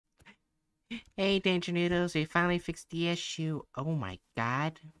Hey, Danger Noodles, we finally fixed the issue. Oh my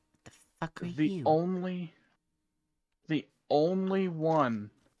god. What the fuck are The you? only the only one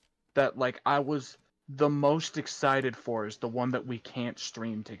that like I was the most excited for is the one that we can't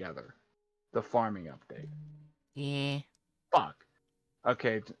stream together. The farming update. Yeah. Fuck.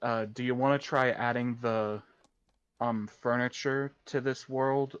 Okay, do you want to try adding the furniture to this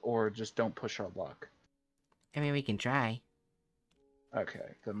world or just don't push our luck? I mean, we can try.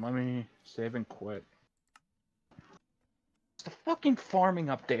 Okay, then let me save and quit. It's the fucking farming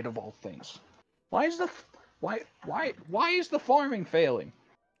update of all things. Why is the why is the farming failing?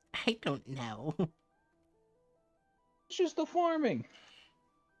 I don't know. It's just the farming.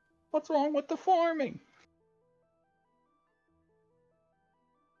 What's wrong with the farming?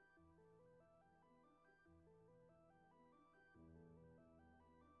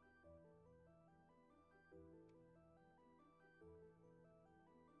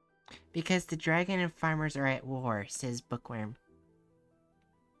 Because the dragon and farmers are at war, says Bookworm.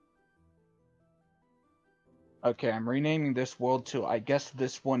 Okay, I'm renaming this world to, I guess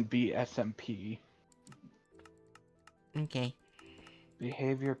this one be SMP. Okay.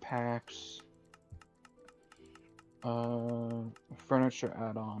 Behavior packs. Furniture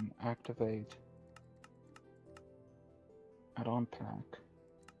add-on. Activate. Add-on pack.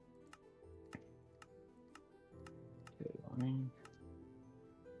 Okay, let me...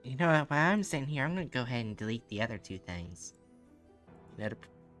 You know what, while I'm sitting here, I'm gonna go ahead and delete the other two things. You know,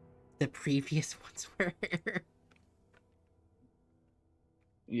 the previous ones were...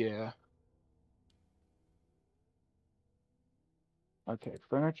 Yeah. Okay,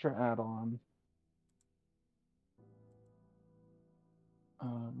 furniture add-on.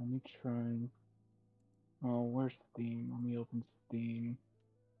 Let me try... Oh, where's Steam? Let me open Steam.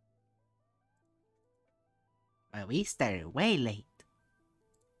 Well, we started way late.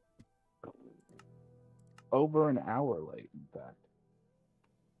 Over an hour late, in fact.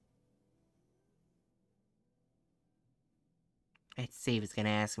 Let's see if it's gonna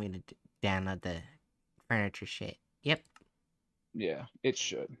ask me to download the furniture shit. Yep. Yeah, it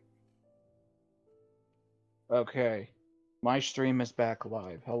should. Okay. My stream is back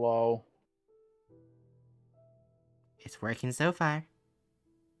live. Hello. It's working so far.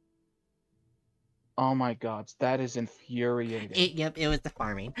 Oh my god, that is infuriating. Yep, it was the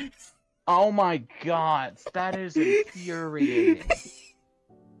farming. Oh my god, that is infuriating.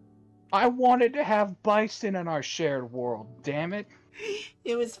 I wanted to have bison in our shared world, damn it.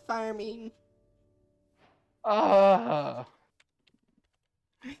 It was farming.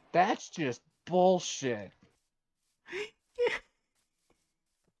 That's just bullshit.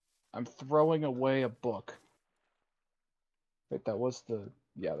 I'm throwing away a book. Wait, that was the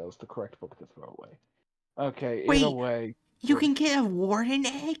correct book to throw away. Okay, either Wait, way. you can get a warden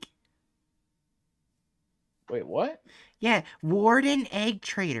egg? Wait, what? Yeah, warden egg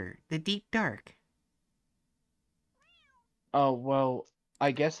trader, the deep dark. Oh, well,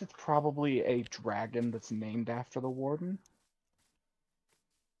 I guess it's probably a dragon that's named after the warden.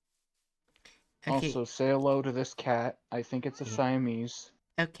 Okay, Also, say hello to this cat. I think it's a Siamese.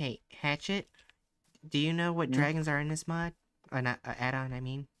 okay, Hatchet, do you know what Hmm? dragons are in this mod? Or not, add-on, I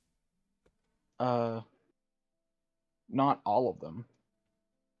mean. Uh, not all of them.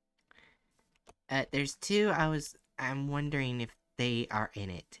 There's two I'm wondering if they are in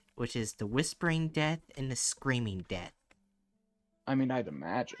it, which is the Whispering Death and the Screaming Death. I mean, I'd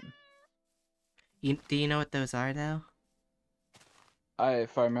imagine. Do you know what those are, though?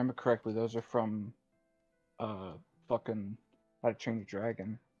 If I remember correctly, those are from, fucking How to Train Your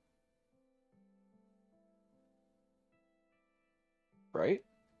Dragon. Right?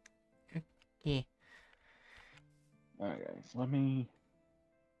 Yeah. Okay, so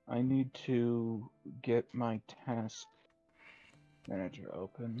I need to get my task manager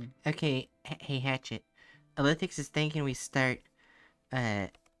open. Okay, hey Hatchet. Elythix is thinking we start, uh,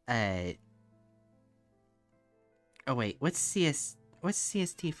 uh... Oh wait, what's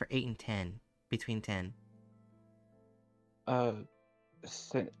CST for 8 and 10? Between 10? Uh,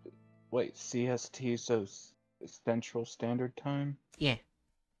 wait, CST, so Central Standard Time? Yeah.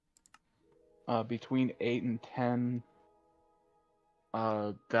 Between 8 and 10,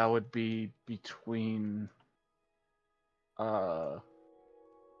 that would be between, 7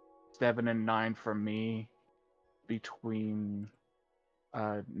 and 9 for me, between,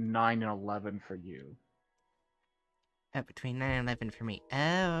 9 and 11 for you. Between 9 and 11 for me.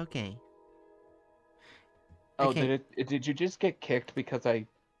 Oh, okay. Oh, Okay, did you just get kicked because I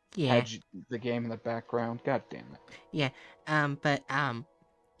yeah. had the game in the background? God damn it. Yeah,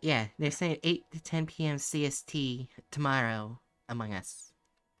 yeah, they're saying 8 to 10 p.m. CST tomorrow, Among Us.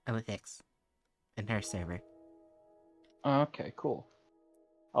 Elythix. in her server. Okay, cool.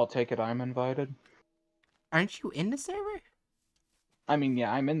 I'll take it I'm invited. Aren't you in the server? I mean,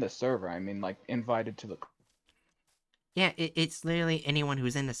 yeah, I'm in the server. I mean, like, invited to the... Yeah, it's literally anyone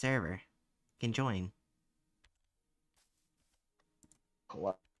who's in the server can join.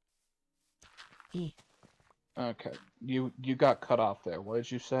 collab. Yeah. Okay, you got cut off there. What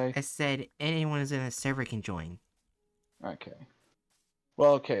did you say? I said anyone who's in the server can join. Okay.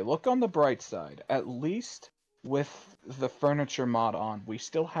 Well, okay, look on the bright side. At least with the furniture mod on, we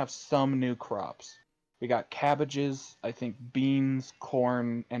still have some new crops. We got cabbages, I think beans,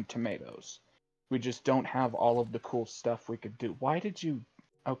 corn, and tomatoes. We just don't have all of the cool stuff we could do. Why did you...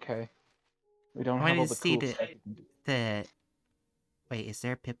 Okay. We don't I have wanted all to the see cool stuff we can do. the... Wait, is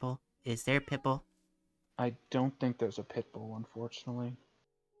there a pitbull? Is there a pitbull? I don't think there's a pit bull, unfortunately.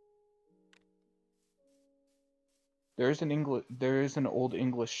 There is an old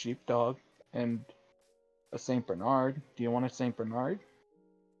English sheepdog and a Saint Bernard. Do you want a Saint Bernard?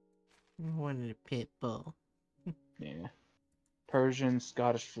 I wanted a pitbull. Yeah. Persian,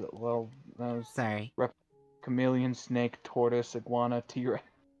 Scottish, well, those Sorry. chameleon, snake, tortoise, iguana, T-Rex.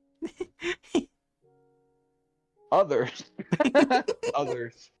 Others.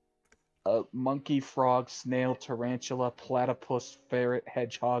 Others. Monkey, frog, snail, tarantula, platypus, ferret,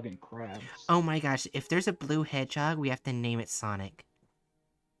 hedgehog, and crabs. Oh my gosh, if there's a blue hedgehog, we have to name it Sonic.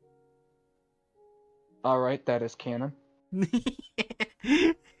 Alright, that is canon.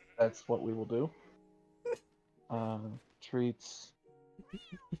 That's what we will do. Treats,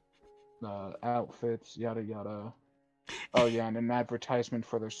 outfits, yada yada. Oh yeah, and an advertisement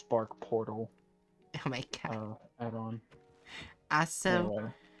for their Spark Portal. Oh my god. Add-on. Also,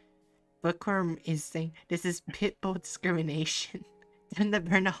 Anyway. Bookworm is saying this is pitbull discrimination. Time to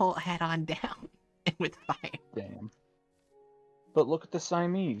burn the whole add-on down with fire. Damn. But look at the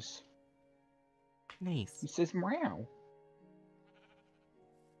Siamese. Nice. He says meow.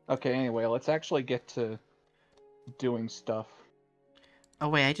 Okay, anyway, let's actually get to doing stuff. Oh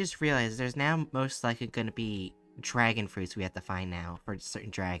wait, I just realized there's now most likely going to be dragon fruits we have to find now for certain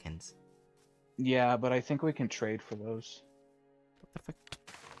dragons. Yeah, but I think we can trade for those. What the fuck?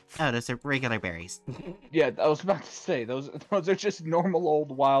 Oh, those are regular berries. Yeah, I was about to say those are just normal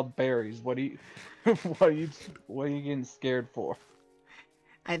old wild berries. What are you getting scared for?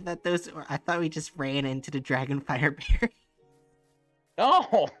 I thought we just ran into the dragonfire berry.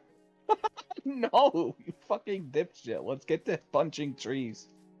 No! No, you fucking dipshit. Let's get to punching trees.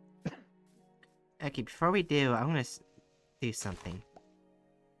 Okay, before we do, I want to do something.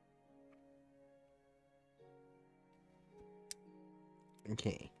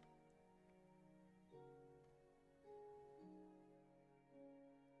 Okay.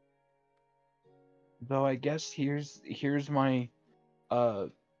 Though I guess here's my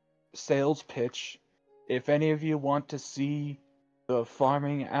sales pitch. If any of you want to see the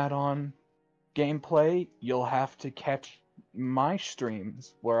farming add-on gameplay, you'll have to catch my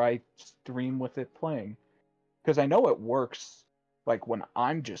streams where I stream with it playing. Because I know it works like when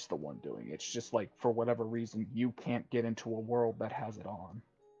I'm just the one doing it. It's just like for whatever reason you can't get into a world that has it on.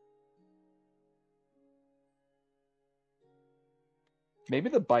 Maybe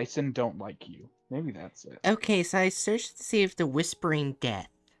the bison don't like you. Maybe that's it. Okay, so I searched to see if the Whispering Death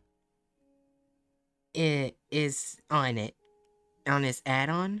is on this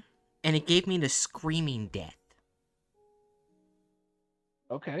add-on, and it gave me the Screaming Death.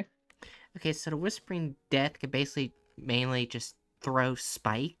 Okay. Okay, so the Whispering Death can basically mainly just throw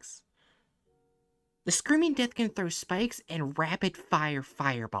spikes. The Screaming Death can throw spikes and rapid fire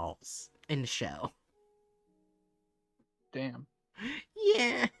fireballs in the show. Damn.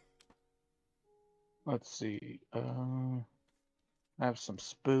 Yeah. Let's see. I have some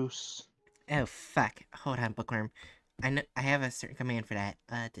spoos. Oh fuck! Hold on, Bookworm. I have a certain command for that.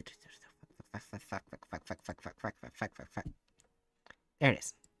 Fuck. There it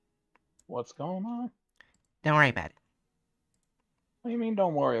is. What's going on? Don't worry about it. What do you mean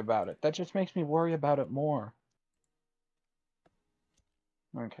don't worry about it? That just makes me worry about it more.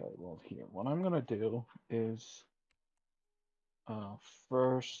 Okay, well here, what I'm gonna do is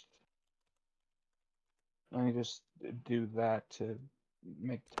first let me just do that to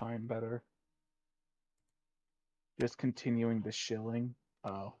make time better. Just continuing the shilling.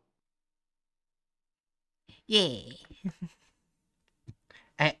 Oh. Yeah.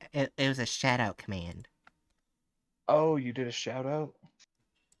 It was a shout out command. Oh, you did a shout out?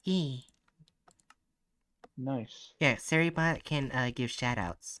 Yeah. Nice. Yeah, Seribot can give shout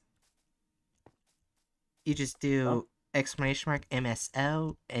outs. You just do exclamation mark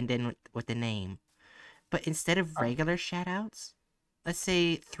MSO and then with the name. But instead of regular shout outs, let's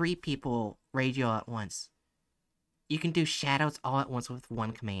say 3 people raid you all at once. You can do shadows all at once with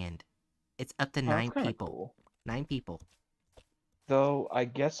one command. It's up to Oh, 9 that's kind of people. cool. 9 people. Though, I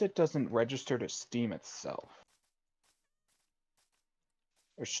guess it doesn't register to Steam itself.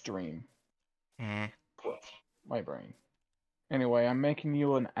 Or stream. Eh. My brain. Anyway, I'm making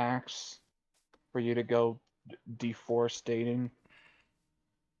you an axe for you to go deforestating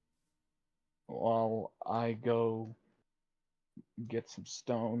while I go get some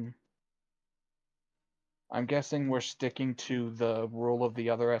stone. I'm guessing we're sticking to the rule of the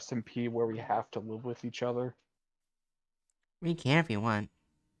other SMP where we have to live with each other. We can if you want.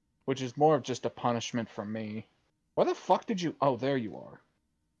 Which is more of just a punishment for me. Where the fuck did you... Oh, there you are.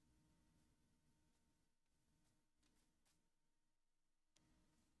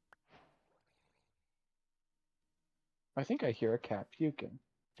 I think I hear a cat puking.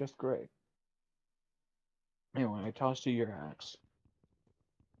 Just great. Anyway, I tossed you your axe.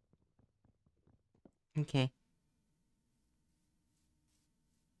 Okay.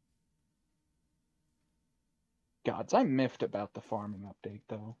 Gods, I'm miffed about the farming update,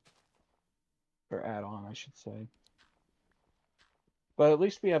 though. Or add-on, I should say. But at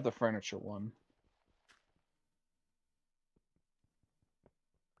least we have the furniture one.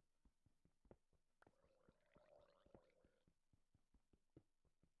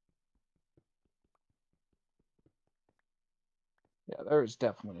 Yeah, there is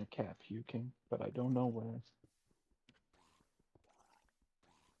definitely a cat puking, but I don't know where.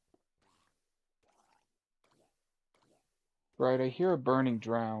 Right, I hear a burning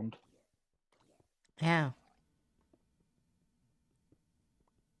drowned. Ow.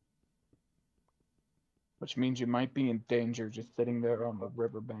 Which means you might be in danger just sitting there on the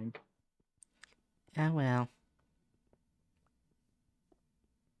riverbank. Oh well.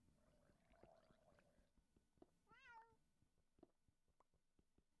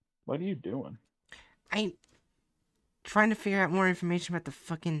 What are you doing? I'm trying to figure out more information about the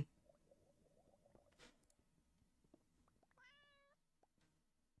fucking...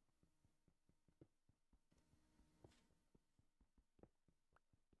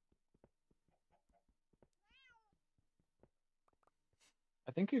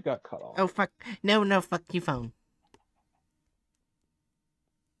 I think you got cut off. Oh fuck. No, fuck you phone.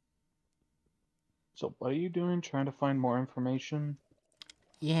 So what are you doing? Trying to find more information?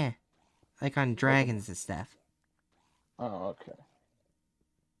 Yeah. Like on dragons and stuff. Oh, okay.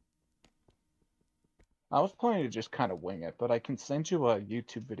 I was planning to just kind of wing it, but I can send you a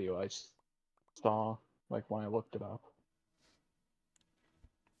YouTube video I saw, like when I looked it up.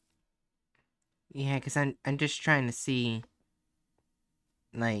 Yeah, because I'm just trying to see,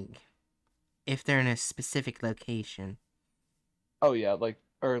 like, if they're in a specific location. Oh yeah, like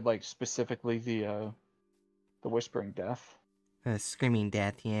specifically the Whispering Death. Screaming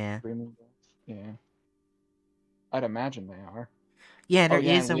death, yeah. Screaming Death. Yeah. I'd imagine they are. Yeah, there Oh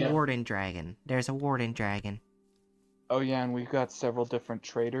yeah, is and a we have... warden dragon. There's a warden dragon. Oh yeah, and we've got several different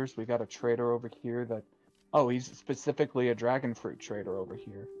traders. We got a trader over here that... Oh, he's specifically a dragon fruit trader over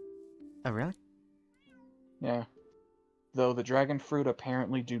here. Oh, really? Yeah. Though the dragon fruit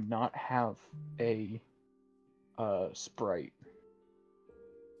apparently do not have a sprite.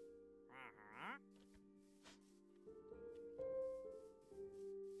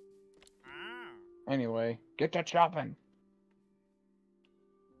 Anyway, get to chopping.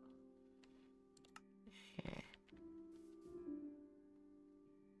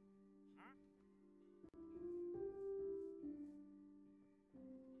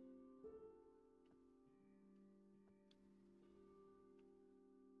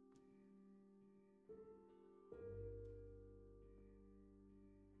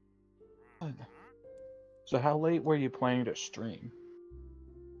 So how late were you planning to stream?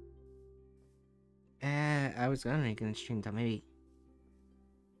 I was gonna stream till maybe...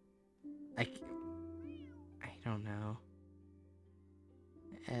 I don't know.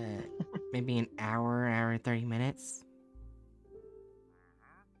 Maybe an hour and 30 minutes?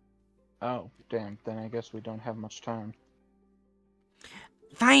 Oh, damn, then I guess we don't have much time.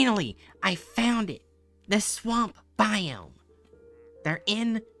 Finally! I found it! The swamp biome! They're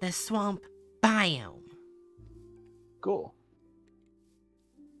in the swamp biome! Cool.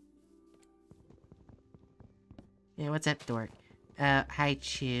 Yeah, what's up, Dork? Hi,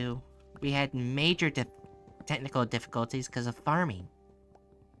 Chew. We had major technical difficulties because of farming.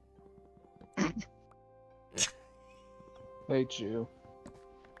 Hey, Jew.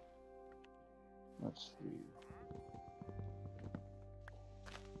 Let's see.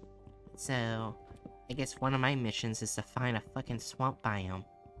 So, I guess one of my missions is to find a fucking swamp biome.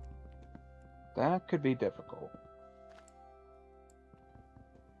 That could be difficult.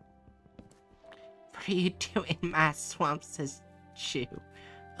 What are you doing in my swamp, says Chew.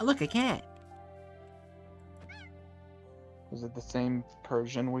 Oh, look, a cat. Is it the same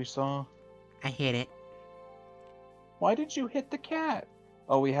Persian we saw? I hit it. Why did you hit the cat?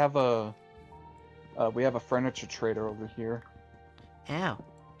 Oh, we have a furniture trader over here. Oh.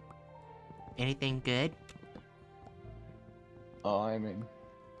 Anything good? Oh, I mean,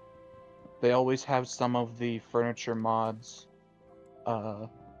 they always have some of the furniture mods,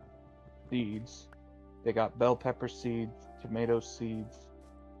 seeds. They got bell pepper seeds, tomato seeds,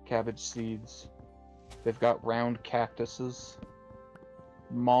 cabbage seeds. They've got round cactuses,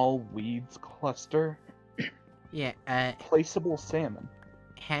 mall weeds cluster, Yeah, placeable salmon.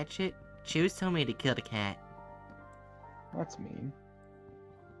 Hatchet, Chews told me to kill the cat. That's mean.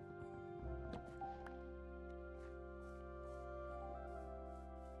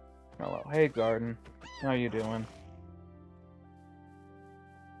 Hello. Hey, Garden. How you doing?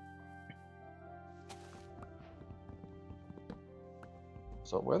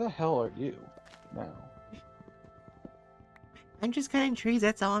 So where the hell are you now? I'm just cutting trees,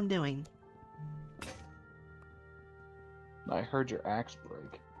 that's all I'm doing. I heard your axe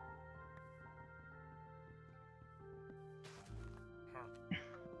break.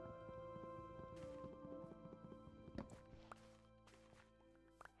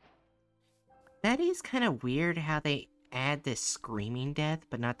 That is kind of weird how they add this screaming death,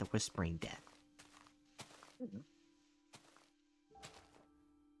 but not the whispering death.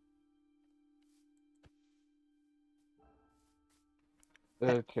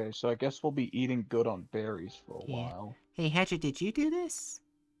 Okay, so I guess we'll be eating good on berries for a Yeah. while. Hey, Hatchet, did you do this?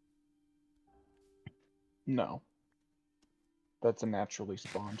 No. That's a naturally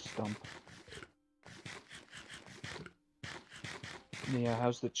spawned stump. Yeah,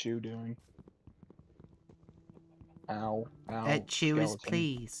 how's the chew doing? Ow, ow, That Chew is skeleton.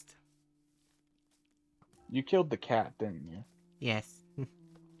 pleased. You killed the cat, didn't you? Yes.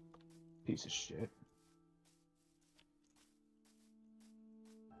 Piece of shit.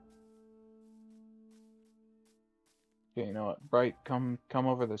 Okay, you know what? Bright, come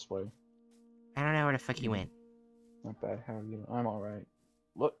over this way. I don't know where the fuck you went. Not bad, how are you? I'm alright.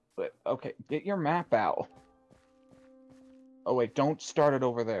 Look, okay, get your map out. Oh wait, don't start it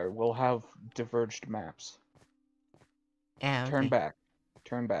over there. We'll have diverged maps. Oh, okay. Turn back.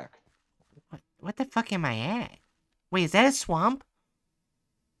 Turn back. What the fuck am I at? Wait, is that a swamp?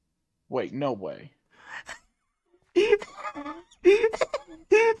 Wait, no way.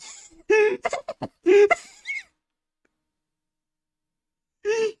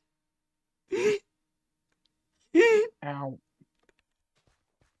 Ow.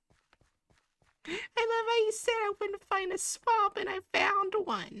 I love how you said I wouldn't find a swamp and I found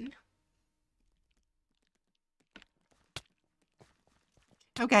one.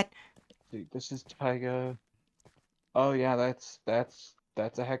 Oh god. Dude, this is Taiga. Oh yeah, that's a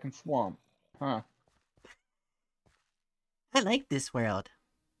heckin' swamp. Huh. I like this world.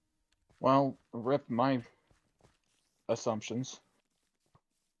 Well, rip my assumptions.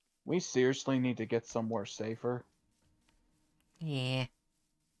 We seriously need to get somewhere safer. Yeah.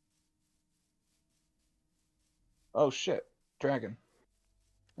 Oh shit, dragon.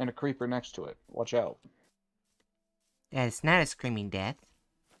 And a creeper next to it. Watch out. It's not a screaming death.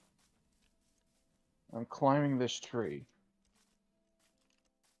 I'm climbing this tree.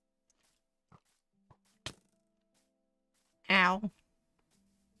 Ow.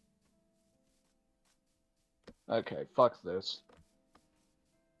 Okay, fuck this.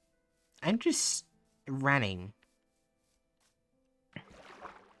 I'm just running.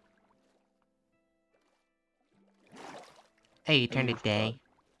 Hey, you turned it day.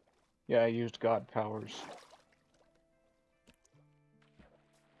 Yeah, I used god powers.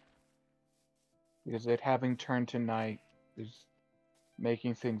 Because it having turned to night is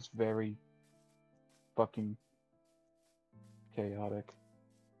making things very fucking chaotic.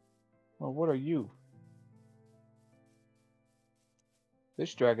 Well, what are you?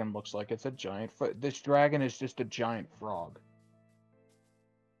 This dragon looks like it's a giant this dragon is just a giant frog.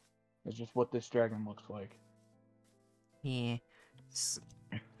 It's just what this dragon looks like. Yeah.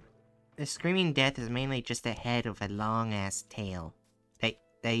 The screaming death is mainly just a head with a long-ass tail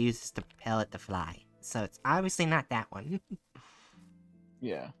that uses to propel it to fly. So it's obviously not that one.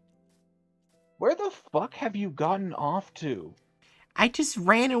 Yeah. Where the fuck have you gotten off to? I just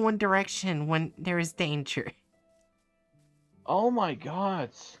ran in one direction when there was danger. Oh my god.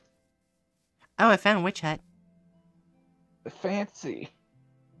 Oh, I found a witch hut. Fancy.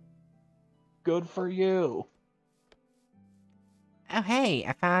 Good for you. Oh, hey,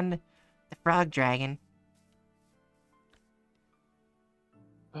 I found the frog dragon.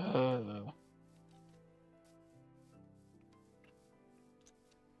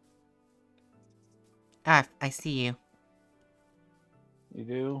 Ah, I see you. You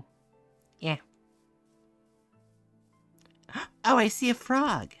do? Yeah. Oh, I see a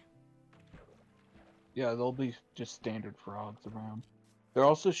frog. Yeah, there'll be just standard frogs around. There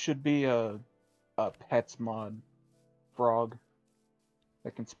also should be a pets mod frog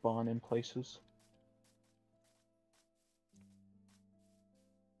that can spawn in places.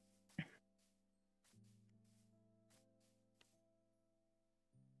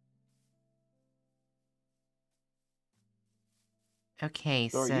 Okay,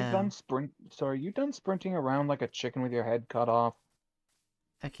 So are you done sprinting around like a chicken with your head cut off?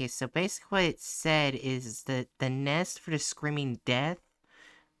 Okay, so basically what it said is that the nests for the Screaming Death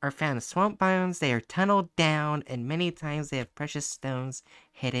are found in swamp biomes, they are tunneled down, and many times they have precious stones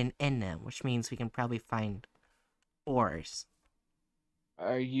hidden in them, which means we can probably find ores.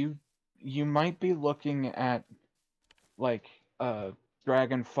 You might be looking at like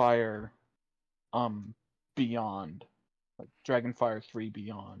Dragonfire Beyond. Like Dragonfire 3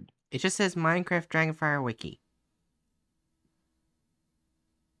 Beyond. It just says Minecraft Dragonfire Wiki.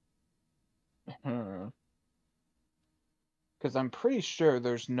 Because I'm pretty sure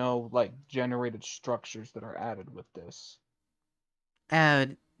there's no like generated structures that are added with this. Oh,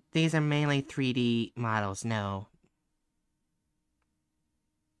 these are mainly 3D models, no.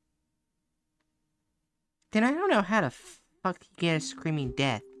 Then I don't know how to fuck you get a Screaming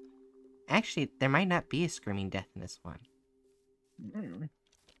Death. Actually, there might not be a Screaming Death in this one.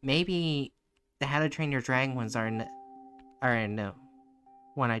 Maybe the How to Train Your Dragon ones are in the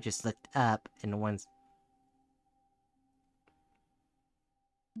one I just looked up, and the ones...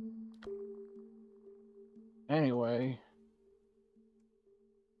 Anyway.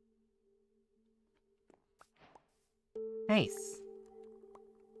 Nice.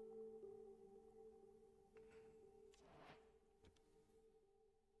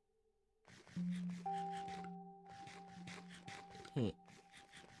 Okay.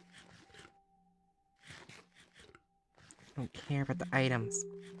 I don't care about the items.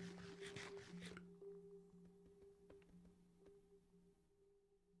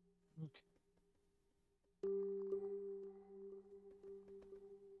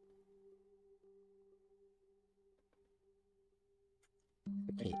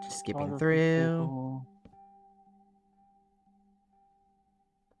 Okay, just skipping through. Table.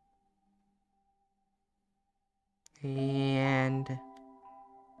 And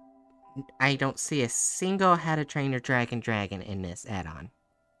I don't see a single How to Train Your Dragon in this add-on.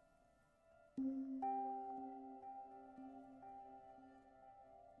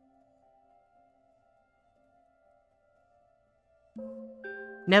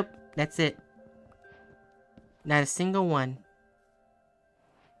 Nope, that's it. Not a single one.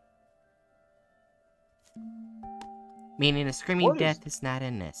 Meaning a Screaming Death is not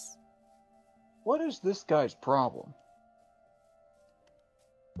in this. What is this guy's problem?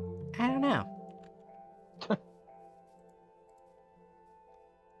 I don't know.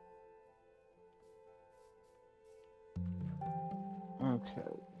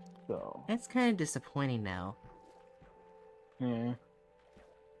 Okay, so... That's kind of disappointing now. Yeah.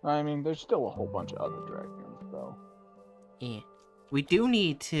 I mean, there's still a whole bunch of other dragons, though. Yeah. We do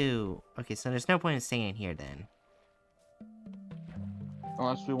need to... Okay, so there's no point in staying here, then.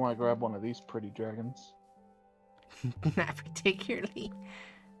 Unless we want to grab one of these pretty dragons. Not particularly.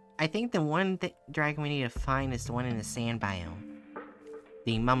 I think the one dragon we need to find is the one in the sand biome.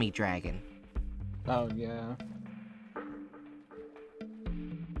 The mummy dragon. Oh, yeah.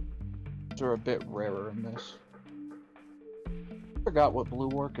 They're a bit rarer in this. Forgot what blue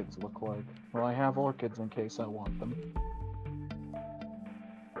orchids look like. Well, I have orchids in case I want them.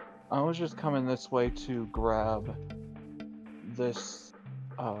 I was just coming this way to grab this,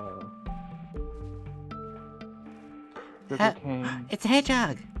 sugarcane. It's a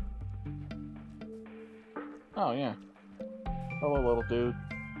hedgehog! Oh, yeah. Hello, little dude.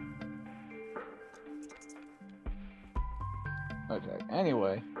 Okay,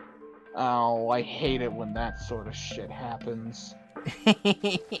 anyway. Oh, I hate it when that sort of shit happens.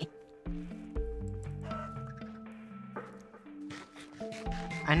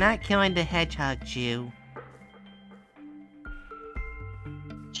 I'm not killing the hedgehog, Jew.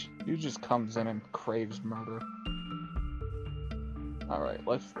 You just comes in and craves murder. Alright,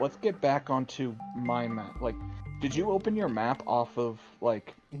 let's get back onto my map. Like, did you open your map off of,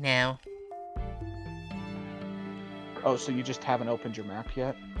 like... No. Oh, so you just haven't opened your map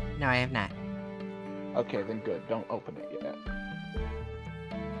yet? No, I have not. Okay, then good. Don't open it yet.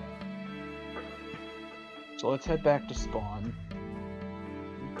 So let's head back to spawn.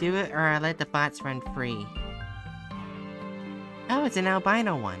 Do it, or I let the bots run free. Oh, it's an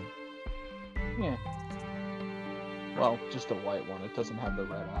albino one. Yeah. Well, just a white one. It doesn't have the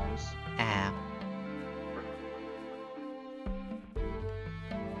red eyes. Ow.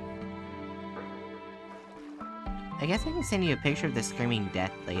 I guess I can send you a picture of the Screaming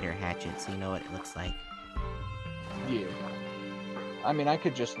Death later, Hatchet, so you know what it looks like. Yeah. I mean, I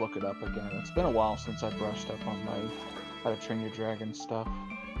could just look it up again. It's been a while since I brushed up on my How to Train Your Dragon stuff.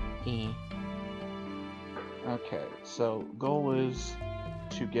 Yeah. Okay, so goal is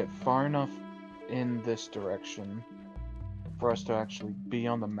to get far enough in this direction for us to actually be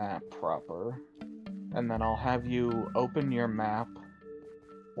on the map proper. And then I'll have you open your map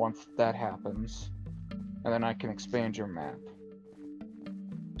once that happens. And then I can expand your map.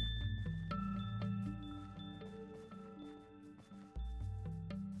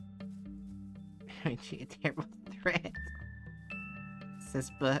 Aren't you a terrible threat?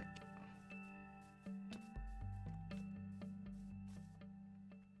 Says book.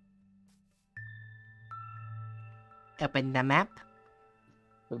 Open the map.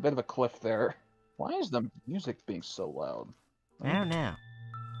 There's a bit of a cliff there. Why is the music being so loud? I don't know.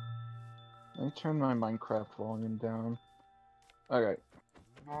 Let me turn my Minecraft volume down. Okay.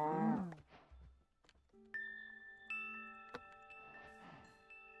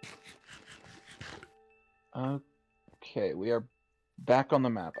 Okay, we are back on the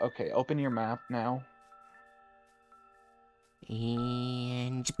map. Okay, open your map now.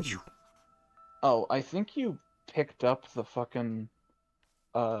 And... Oh, I think you picked up the fucking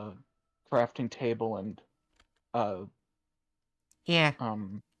crafting table and yeah.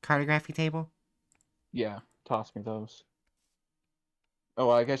 Cartography table? Yeah, toss me those. Oh,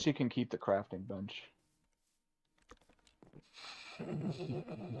 I guess you can keep the crafting bench.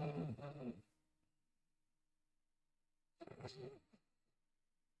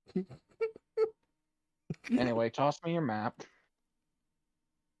 Anyway, toss me your map.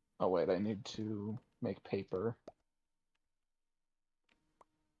 Oh wait, I need to make paper.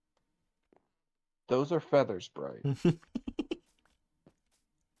 Those are feathers, Bright.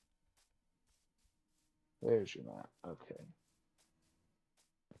 There's your map. Okay.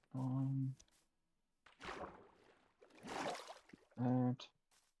 And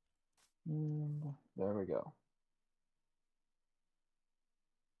there we go.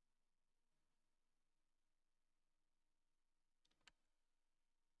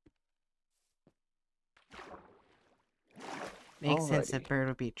 Makes sense Alrighty. a bird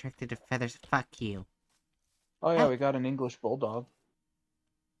would be attracted to feathers. Fuck you. Oh yeah, we got an English bulldog.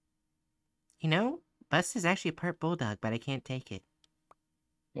 You know, Bust is actually part bulldog, but I can't take it.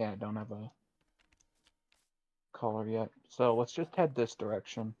 Yeah, I don't have a color yet. So let's just head this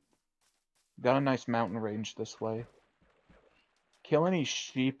direction. Got a nice mountain range this way. Kill any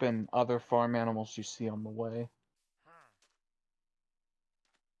sheep and other farm animals you see on the way.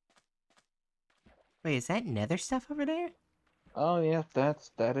 Wait, is that nether stuff over there? Oh yeah,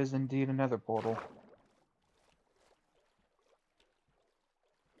 that is indeed a nether portal.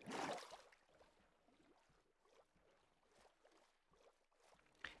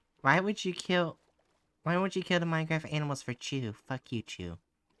 Why would you kill the Minecraft animals for Chew? Fuck you, Chew.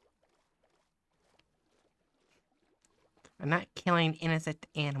 I'm not killing innocent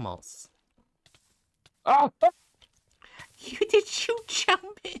animals. Oh! Did you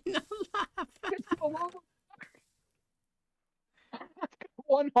jump in the lava?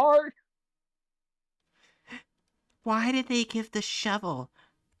 One heart! Why did they give the shovel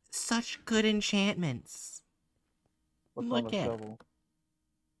such good enchantments? What's Look on the at shovel?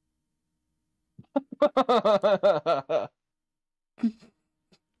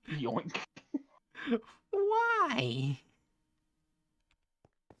 Yoink. Why?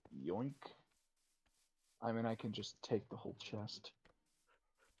 Yoink. I mean, I can just take the whole chest.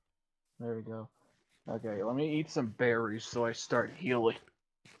 There we go. Okay, let me eat some berries so I start healing.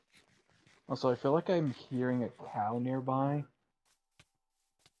 Also, I feel like I'm hearing a cow nearby.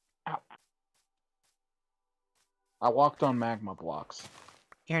 Ow. I walked on magma blocks.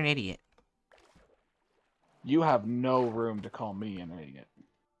 You're an idiot. You have no room to call me an idiot.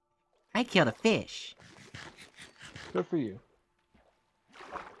 I killed a fish. Good for you.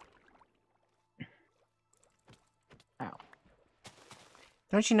 Ow.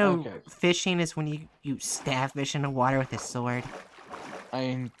 Don't you know Okay. fishing is when you stab fish in the water with a sword? I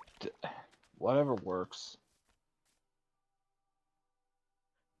mean, whatever works.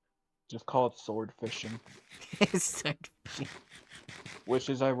 Just call it sword fishing. Sword fishing. Which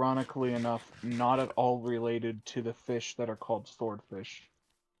is, ironically enough, not at all related to the fish that are called swordfish.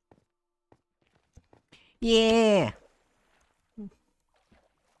 Yeah!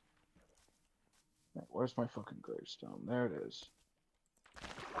 Where's my fucking gravestone? There it is.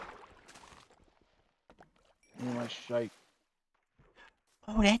 Give me my shite.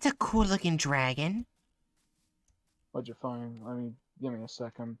 Oh, that's a cool looking dragon. What'd you find? I mean, give me a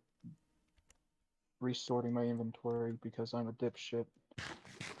second. Resorting my inventory because I'm a dipshit.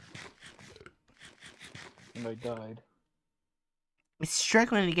 And I died. It's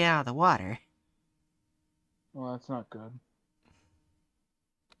struggling to get out of the water. Well, that's not good.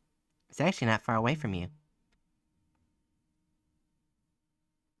 It's actually not far away from you.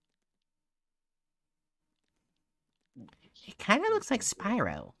 It kind of looks like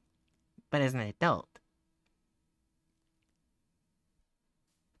Spyro, but as an adult.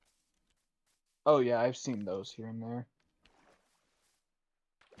 Oh yeah, I've seen those here and there.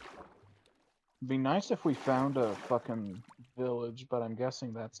 It'd be nice if we found a fucking village, but I'm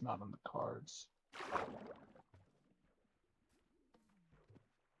guessing that's not on the cards.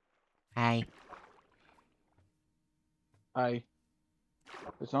 Hi.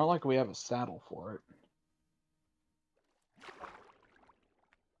 It's not like we have a saddle for it.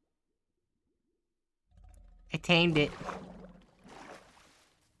 I tamed it.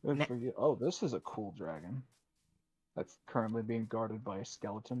 Good for you. Oh, this is a cool dragon. That's currently being guarded by a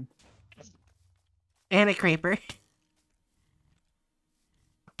skeleton. And a creeper.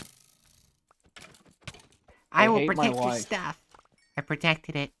 I will hate my protect your life. stuff. I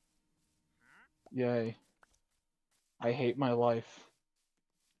protected it. Yay. I hate my life.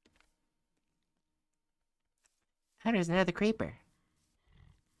 Oh, there's another creeper.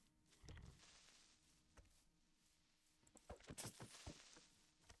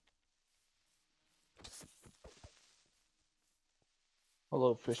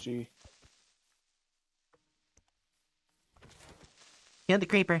 Hello, fishy. Kill the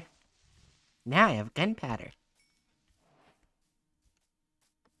creeper. Now I have gunpowder.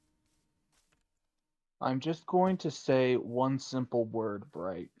 I'm just going to say one simple word,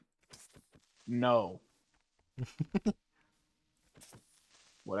 Bright. No.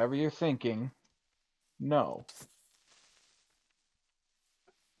 Whatever you're thinking, no.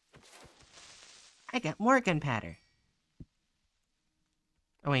 I got more gunpowder.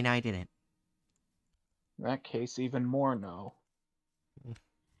 Oh wait, no I didn't. In that case, even more no.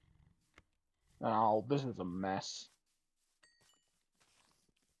 Oh, this is a mess.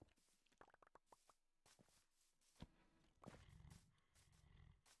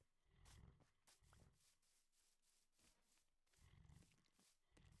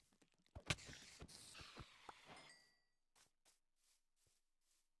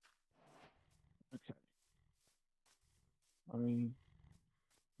 Okay. Let me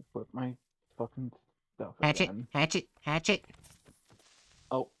put my fucking stuff Hatchet, again. hatchet, hatchet.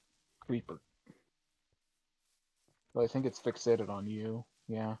 Oh, creeper. But I think it's fixated on you.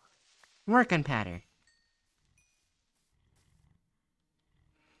 Yeah. More gunpowder.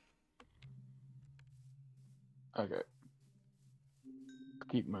 Okay.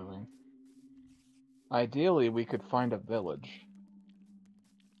 Keep moving. Ideally, we could find a village.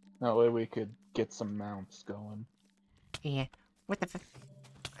 That way we could get some mounts going. Yeah. What the fuck?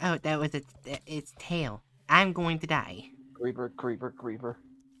 Oh, that was its tail. I'm going to die. Creeper, creeper, creeper.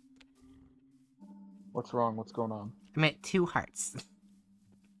 What's wrong? What's going on? I'm at 2 hearts.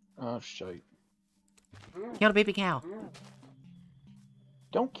 Oh, shite. Kill the baby cow.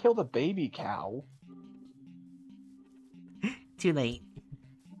 Don't kill the baby cow. Too late.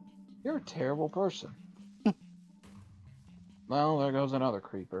 You're a terrible person. Well, there goes another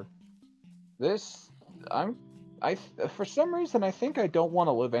creeper. For some reason, I think I don't want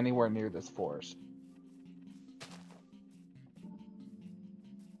to live anywhere near this forest.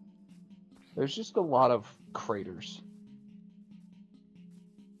 There's just a lot of craters.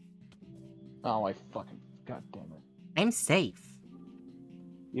 Oh, I fucking... God damn it. I'm safe.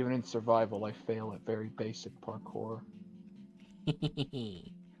 Even in survival, I fail at very basic parkour.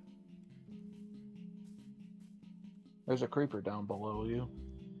 There's a creeper down below you.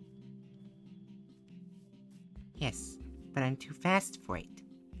 Yes, but I'm too fast for it.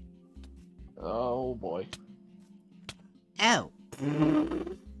 Oh, boy. Oh.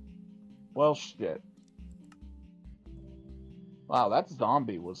 Well, shit. Wow, that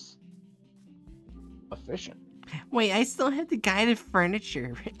zombie was efficient. Wait, I still have the guided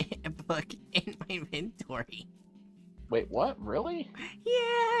furniture book in my inventory. Wait, what? Really?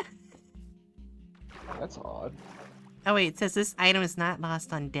 Yeah. That's odd. Oh wait, it says this item is not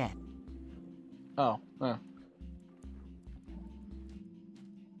lost on death. Oh,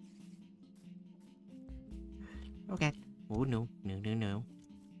 Okay. Oh no, no, no, no.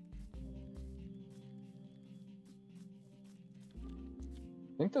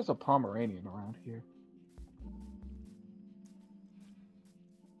 I think there's a Pomeranian around here.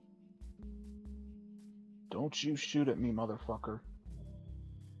 Don't you shoot at me, motherfucker.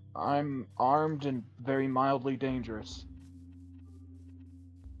 I'm armed and very mildly dangerous.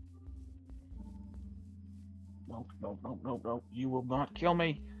 No, no, no, no, no. You will not kill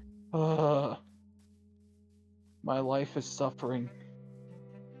me. My life is suffering.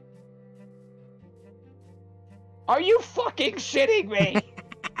 Are you fucking shitting me?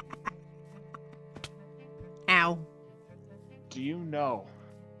 Ow. Do you know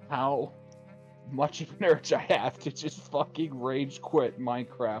how much of an urge I have to just fucking rage quit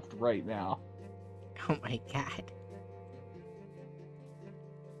Minecraft right now? Oh my god.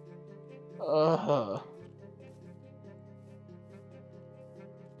 Uh.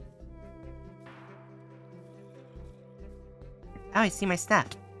 Oh, I see my stuff.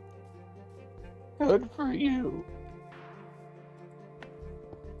 Good for you.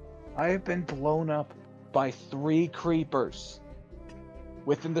 I have been blown up by 3 creepers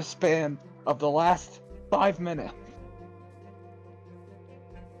within the span of the last 5 minutes.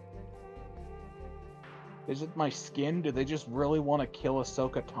 Is it my skin? Do they just really want to kill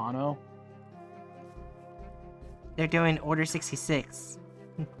Ahsoka Tano? They're doing Order 66.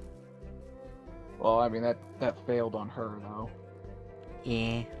 Well, I mean, that failed on her, though.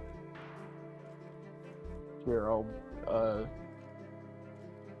 Yeah. Here,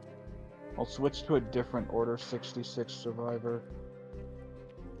 I'll switch to a different Order 66 survivor.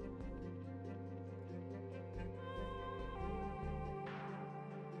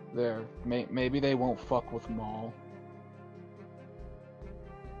 There. Maybe they won't fuck with Maul.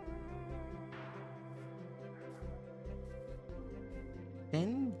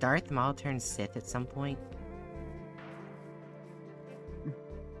 Didn't Darth Maul turn Sith at some point?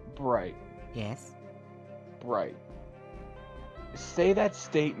 Bright. Yes. Bright. Say that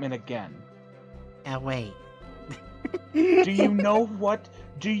statement again. Oh, wait. Do you know what?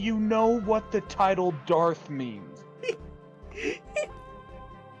 Do you know what the title Darth means?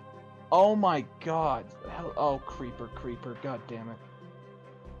 Oh my god. Oh, creeper. God damn it.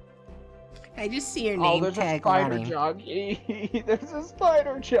 I just see your name tag running. Jockey. There's a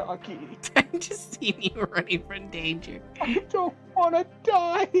spider jockey. I'm just seeing you running from danger. I don't want to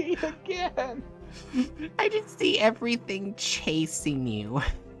die again. I just see everything chasing you.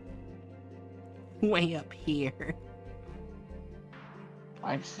 Way up here.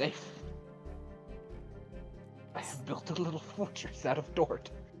 I'm safe. I have built a little fortress out of Dort.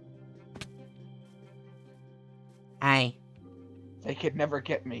 Aye. They could never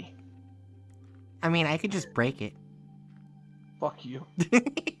get me. I mean, I could just break it. Fuck you. You're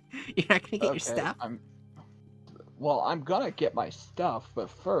not gonna get your stuff? Well, I'm gonna get my stuff, but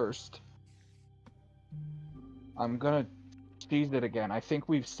first... I'm gonna cheese it again. I think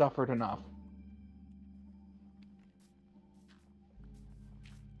we've suffered enough.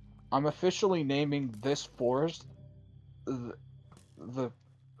 I'm officially naming this forest the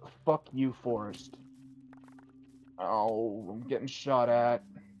fuck you forest. Oh, I'm getting shot at.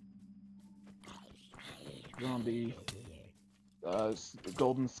 Zombie.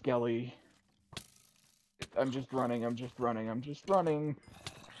 Golden Skelly. I'm just running.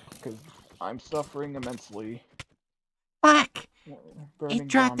 Because I'm suffering immensely. Fuck! Burning It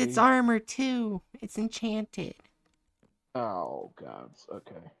dropped zombie. its armor too. It's enchanted. Oh, gods.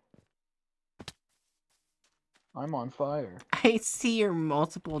 Okay. I'm on fire. I see your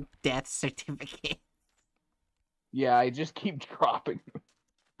multiple death certificate. Yeah, I just keep dropping them.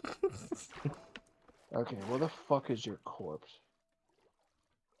 Okay, where the fuck is your corpse?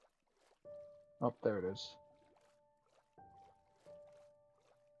 Oh, there it is.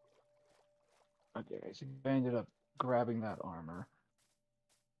 Okay, so I ended up grabbing that armor.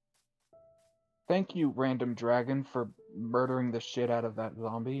 Thank you, random dragon, for murdering the shit out of that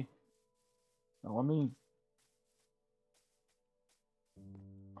zombie. Now let me...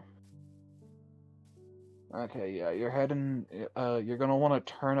 Okay, yeah, you're heading... you're gonna want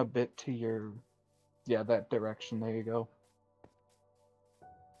to turn a bit to your... Yeah, that direction, there you go.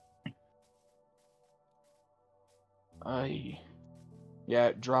 Yeah,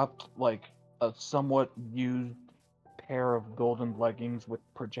 it dropped, like, a somewhat used pair of golden leggings with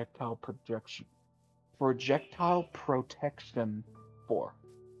projectile protection 4.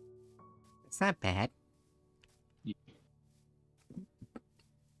 It's not bad. Yeah.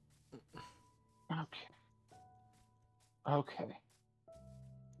 Okay. Okay.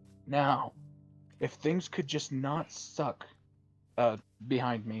 Now, if things could just not suck,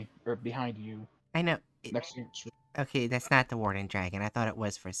 behind me, or behind you. I know. Next to you. Okay, that's not the Warden Dragon. I thought it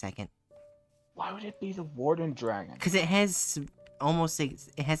was for a second. Why would it be the Warden Dragon? Because it has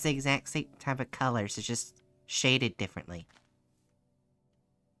it has the exact same type of colors. It's just shaded differently.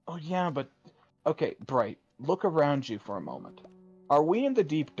 Oh yeah, but Okay, Bright, look around you for a moment. Are we in the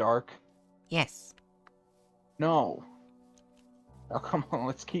deep dark? Yes. No. Oh, come on,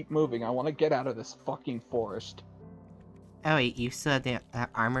 let's keep moving. I want to get out of this fucking forest. Oh wait, you still have the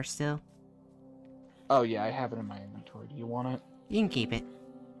armor still? Oh yeah, I have it in my inventory. Do you want it? You can keep it.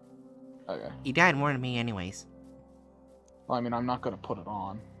 Okay. You died more than me anyways. Well, I mean, I'm not gonna put it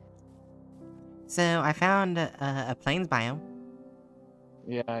on. So, I found a plains biome.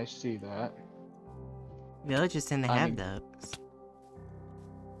 Yeah, I see that. Villages tend to I have mean- those.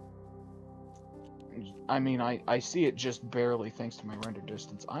 I see it just barely thanks to my render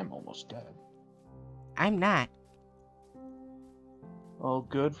distance. I'm almost dead. I'm not. Oh,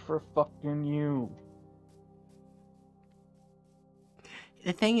 good for fucking you.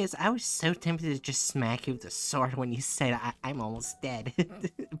 The thing is, I was so tempted to just smack you with a sword when you said I'm almost dead.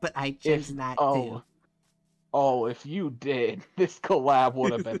 But I chose not to. Oh, if you did, this collab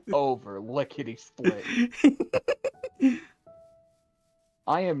would have been over, lickety split.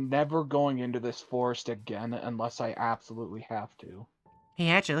 I am never going into this forest again unless I absolutely have to. Hey,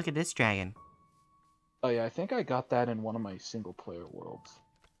 actually, look at this dragon. Oh yeah, I think I got that in one of my single-player worlds.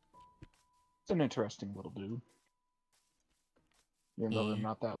 It's an interesting little dude. Even though they're Yeah.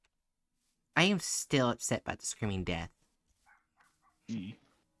 not that I am still upset by the screaming death. E.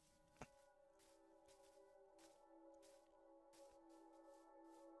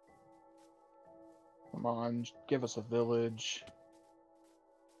 Come on, give us a village.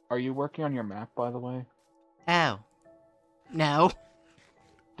 Are you working on your map, by the way? Oh. No.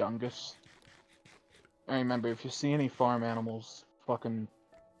 Dungus. And remember, if you see any farm animals, fucking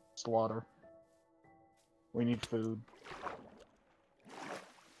slaughter. We need food.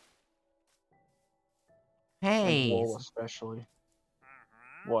 Hey. And wool, especially.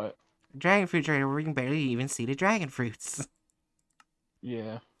 What? Dragon fruit trader where we can barely even see the dragon fruits.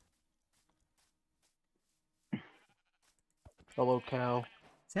 Yeah. Hello, cow.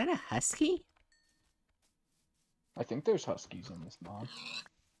 Is that a husky? I think there's huskies in this mod.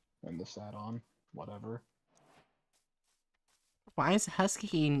 In this add-on. Whatever. Why is a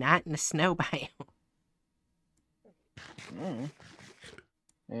husky not in the snow biome? Mm.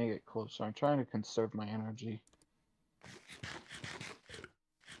 I need to get closer. I'm trying to conserve my energy.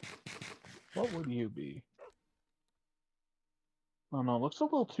 What would you be? Oh no, it looks a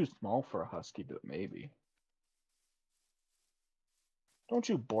little too small for a husky, but maybe. Don't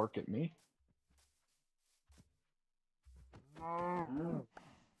you bork at me.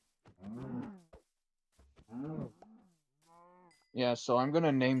 Yeah, so I'm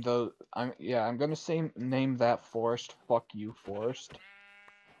gonna name those. I'm gonna name that forest "Fuck You Forest."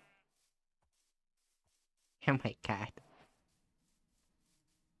 Oh my god.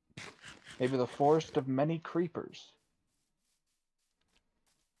 Maybe the forest of many creepers.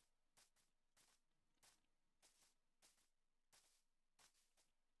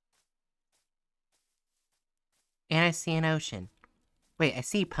 And I see an ocean. Wait, I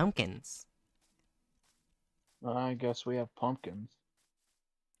see pumpkins. I guess we have pumpkins.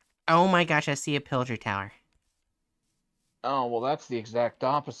 Oh my gosh, I see a pillager tower. Oh well, that's the exact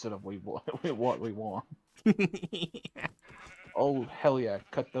opposite of what we want. Oh hell yeah!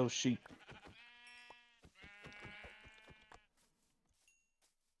 Cut those sheep.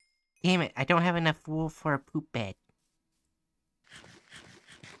 Damn it, I don't have enough wool for a poop bed.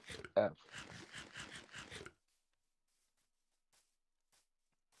 F.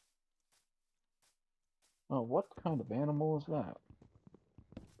 Oh, what kind of animal is that?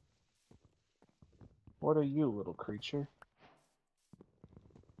 What are you, little creature?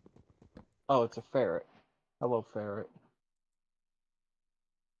 Oh, it's a ferret. Hello, ferret.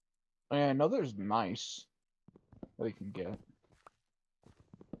 Oh, yeah, I know there's mice that we can get.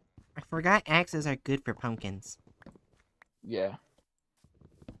 I forgot axes are good for pumpkins. Yeah.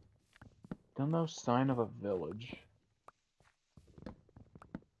 Still no sign of a village.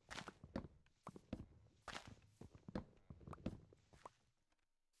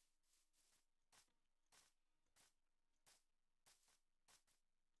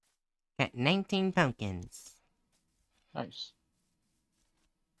 Got 19 pumpkins. Nice.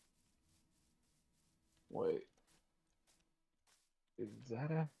 Wait. Is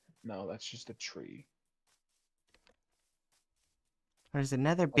that a... No, that's just a tree. There's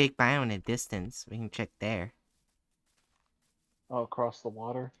another big biome in the distance. We can check there. Oh, across the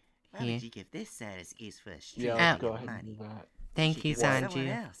water? Why would you give this sad excuse for a street? Yeah, Oh. let's go ahead and do that. Thank you, Sanju,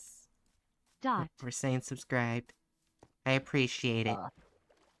 Else. Dot. for saying subscribed. I appreciate it.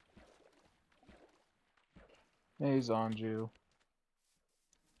 Hey, Zanju.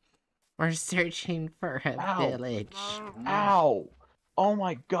 We're searching for a Ow. village. Ow! Oh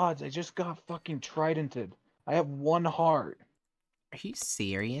my god, I just got fucking tridented. I have 1 heart. Are you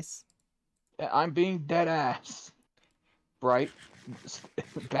serious? I'm being dead ass. Right?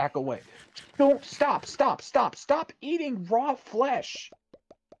 Back away. Don't stop, stop eating raw flesh.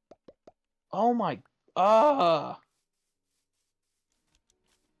 Oh my, I'm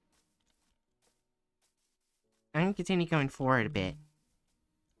gonna continue going forward a bit.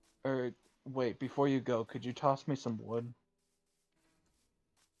 Wait, before you go, could you toss me some wood?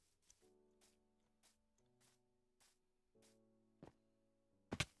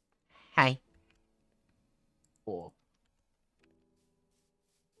 Hi. Cool.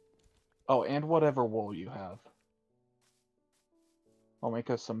 Oh, and whatever wool you have. I'll make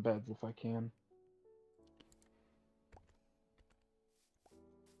us some beds if I can.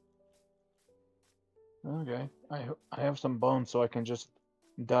 Okay, I have some bones, so I can just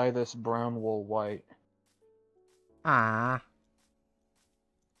dye this brown wool white. Ah.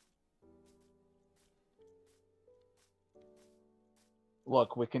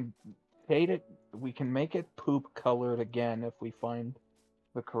 Look, we can fade it. We can make it poop colored again if we find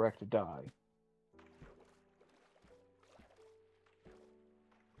the correct dye.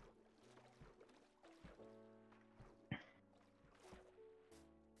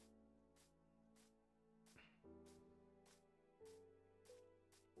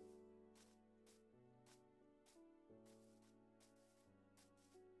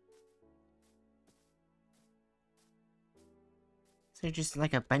 So just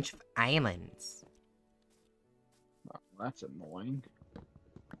like a bunch of islands. Oh, that's annoying.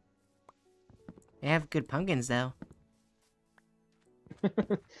 They have good pumpkins, though.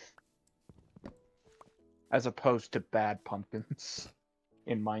 As opposed to bad pumpkins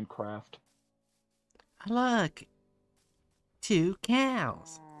in Minecraft. Look! 2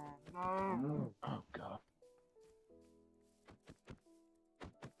 cows! Oh god.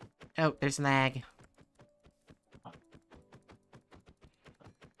 Oh, there's lag.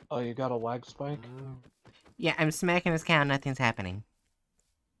 Oh, you got a lag spike? Yeah, I'm smacking this cow, nothing's happening.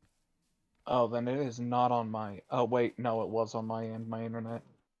 Oh, then it is not on my... Oh, wait, no, it was on my end. My internet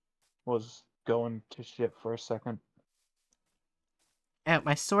was going to shit for a second. Oh,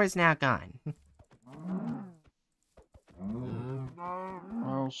 my sword's now gone.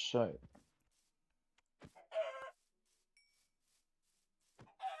 Oh, shit.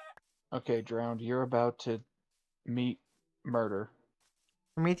 Okay, Drowned, you're about to meet murder.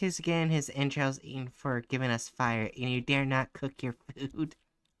 Prometheus again, his entrails eaten for giving us fire, and you dare not cook your food.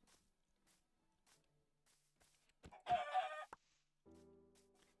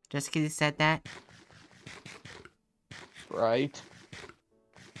 Just because you said that? Right?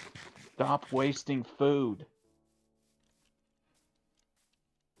 Stop wasting food.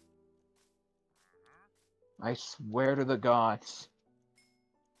 I swear to the gods.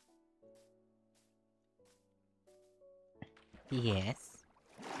 Yes.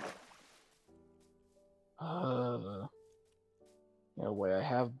 Anyway, I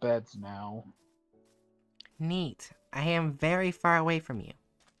have beds now. Neat. I am very far away from you.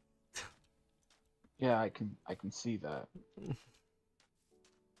 Yeah, I can see that.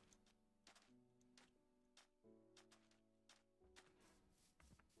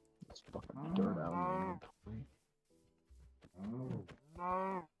 It's fucking dirt out in the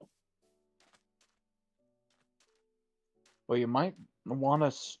inventory. Well, you might want to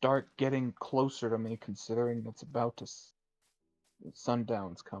start getting closer to me, considering it's about to...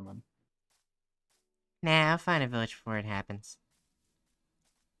 sundown's coming. Nah, I'll find a village before it happens.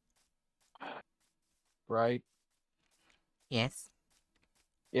 Right? Yes?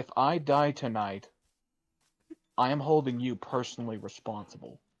 If I die tonight, I am holding you personally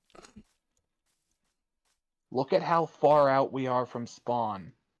responsible. Look at how far out we are from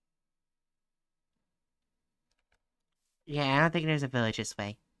spawn. Yeah, I don't think there's a village this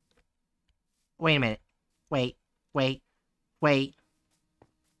way. Wait a minute. Wait.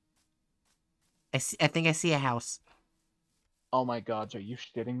 I think I see a house. Oh my god, are you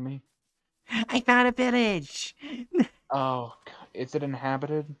shitting me? I found a village! Oh, God. Is it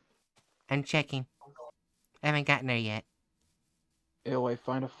inhabited? I'm checking. I haven't gotten there yet. Ew, I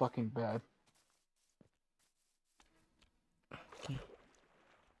find a fucking bed. Okay.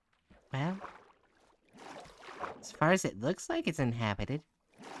 Well, as far as it looks like it's inhabited.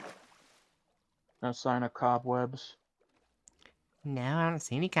 No sign of cobwebs? No, I don't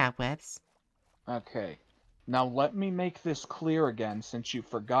see any cobwebs. Okay. Now let me make this clear again, since you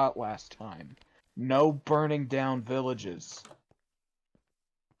forgot last time. No burning down villages.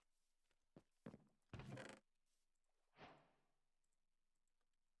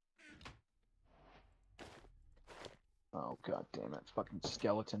 Oh god damn it, fucking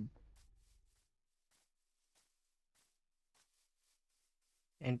skeleton.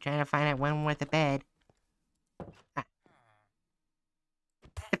 I'm trying to find out one with a bed. Ah.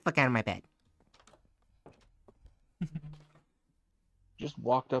 Get the fuck out of my bed. Just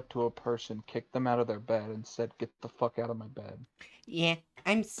walked up to a person, kicked them out of their bed, and said, "Get the fuck out of my bed." Yeah,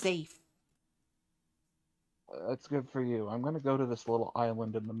 I'm safe. That's good for you. I'm gonna go to this little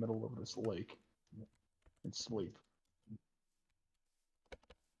island in the middle of this lake and sleep.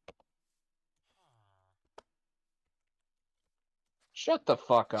 Shut the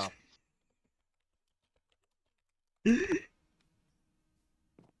fuck up.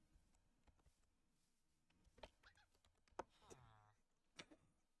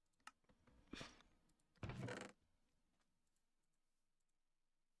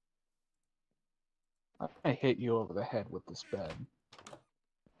 I hit you over the head with this bed.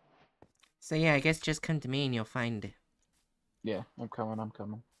 So yeah, I guess just come to me and you'll find it. Yeah, I'm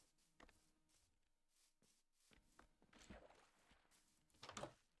coming.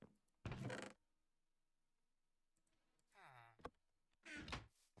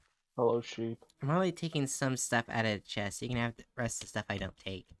 Hello, sheep. I'm only taking some stuff out of the chest. You can have the rest of the stuff I don't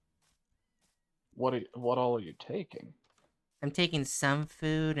take. What all are you taking? I'm taking some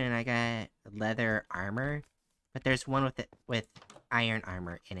food and I got leather armor, but there's one with iron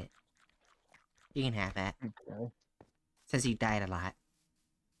armor in it. You can have that. Okay. Says you died a lot.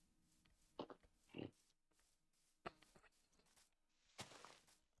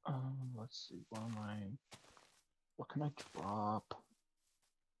 Let's see. What can I drop?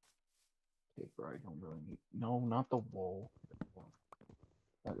 Paper. I don't really need. No, not the wool.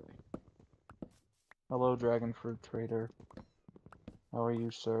 Okay. Hello, dragon fruit trader. How are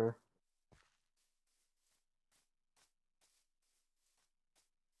you, sir?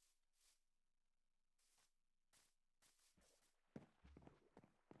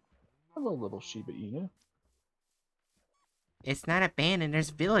 Hello, little Shiba Inu. It's not abandoned, there's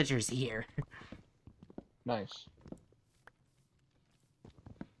villagers here. Nice.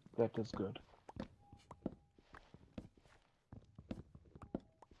 That is good.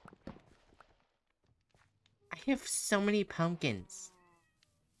 I have so many pumpkins.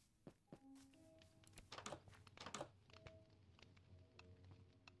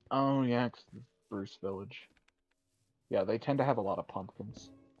 Oh yeah, it's the Bruce Village. Yeah, they tend to have a lot of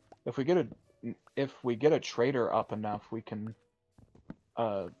pumpkins. If we get a trader up enough, we can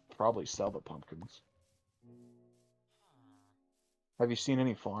probably sell the pumpkins. Have you seen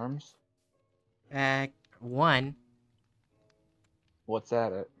any farms? One. What's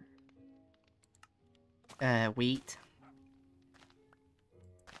at it? Wheat.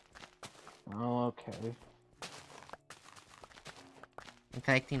 Oh, okay. I'm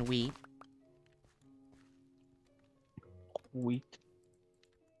collecting wheat. Wheat.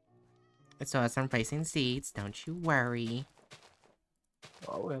 So as I'm placing seeds, don't you worry.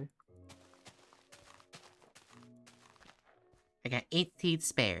 Okay. I got 8 seeds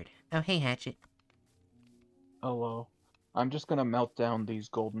spared. Oh, hey, Hatchet. Hello. I'm just gonna melt down these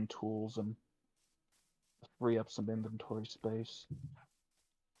golden tools and free up some inventory space.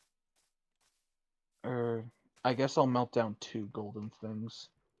 I guess I'll melt down 2 golden things.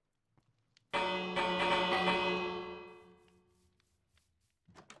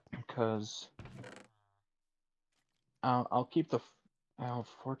 Because I'll keep the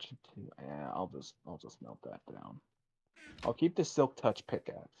fortune 2. Yeah, I'll just melt that down. I'll keep the silk touch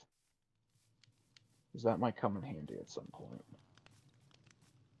pickaxe. Because that might come in handy at some point.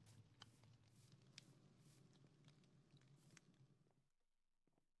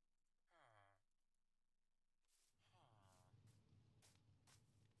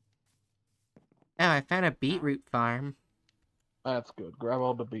 Oh, I found a beetroot farm. That's good. Grab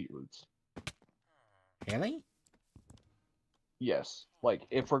all the beetroots. Really? Yes. Like,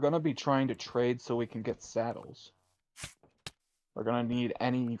 if we're gonna be trying to trade so we can get saddles, we're gonna need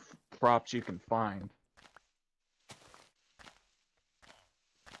any crops you can find.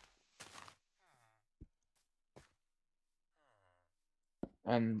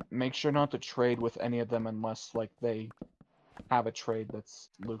 And make sure not to trade with any of them unless, like, they have a trade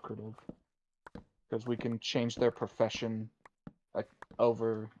that's lucrative. Because we can change their profession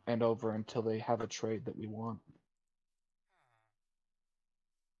over and over until they have a trade that we want.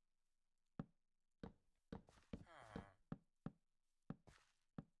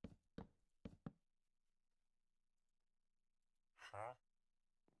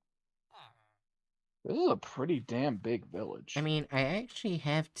 This is a pretty damn big village. I mean, I actually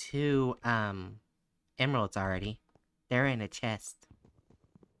have 2, emeralds already. They're in a chest.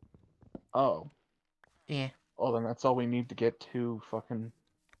 Oh. Yeah. Oh, then that's all we need to get to fucking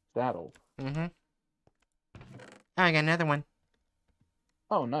saddle. Mm-hmm. Oh, I got another one.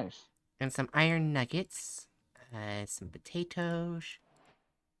 Oh, nice. And some iron nuggets. Some potatoes.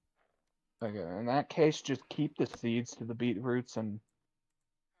 Okay, in that case, just keep the seeds to the beetroots and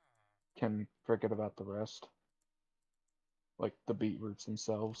can forget about the rest. Like the beetroots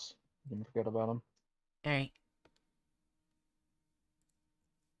themselves. You can forget about them. Alright.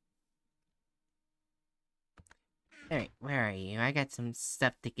 Alright, where are you? I got some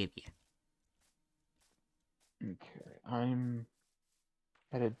stuff to give you. Okay, I'm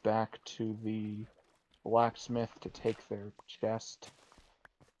headed back to the blacksmith to take their chest.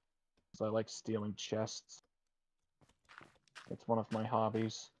 Because I like stealing chests. It's one of my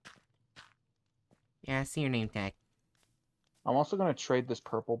hobbies. Yeah, I see your name tag. I'm also going to trade this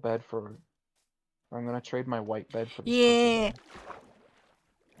purple bed for... I'm going to trade my white bed for this Yeah! purple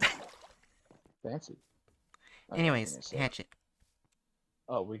bed. Fancy. Okay, Anyways, hatchet.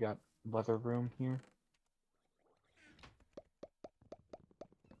 Oh, we got leather room here.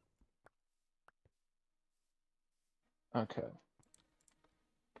 Okay.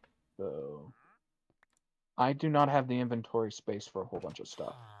 So... I do not have the inventory space for a whole bunch of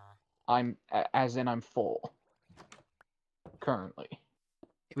stuff. As in I'm full. Currently.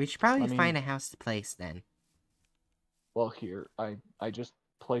 We should probably find a house to place then. Well, here, I just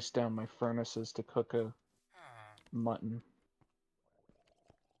placed down my furnaces to cook a mutton.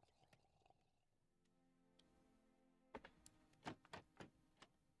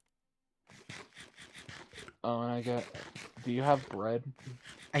 Oh, and I got... Do you have bread?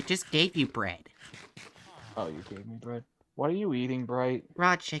 I just gave you bread. Oh, you gave me bread? What are you eating, Bright?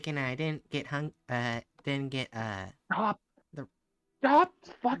 Raw chicken, I didn't get Stop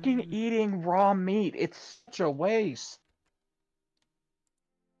fucking eating raw meat! It's such a waste!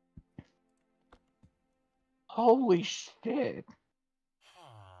 Holy shit!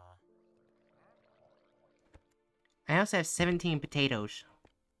 I also have 17 potatoes.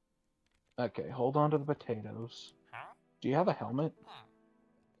 Okay, hold on to the potatoes. Do you have a helmet?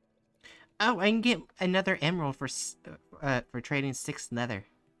 Oh, I can get another emerald for trading 6 leather.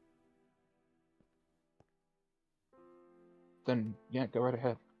 Then, yeah, go right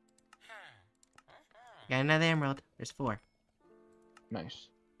ahead. Got another emerald. There's 4. Nice.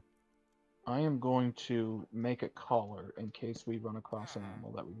 I am going to make a collar in case we run across an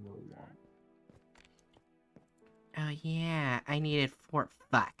animal that we really want. Oh yeah, I needed 4.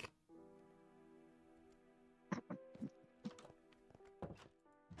 Fuck.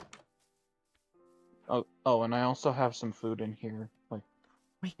 Oh, and I also have some food in here. Like,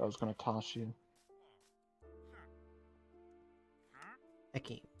 Wait. I was gonna toss you.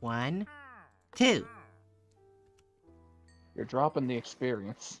 Okay, 1, 2. You're dropping the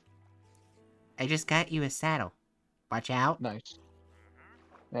experience. I just got you a saddle. Watch out. Nice.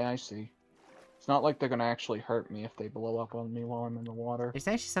 Yeah, I see. It's not like they're gonna actually hurt me if they blow up on me while I'm in the water. There's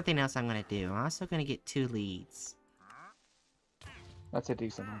actually something else I'm gonna do. I'm also gonna get 2 leads. That's a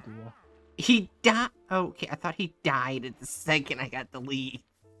decent idea. He died. Oh, okay, I thought he died at the second I got the lead.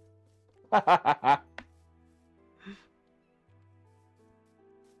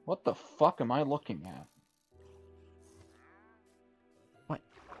 What the fuck am I looking at? What?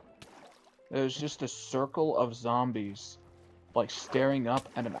 There's just a circle of zombies, like, staring up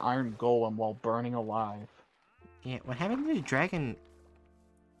at an iron golem while burning alive. Yeah, what happened to the dragon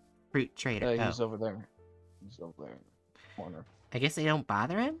fruit trader? He's over there. He's over there in the corner. I guess they don't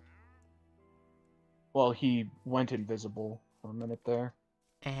bother him? Well, he went invisible for a minute there.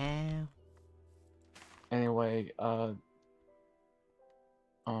 Oh. Anyway,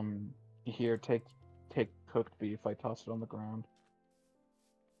 here, take cooked beef. I toss it on the ground.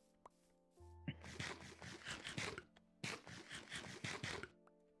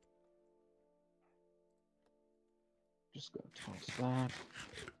 Just gonna toss that.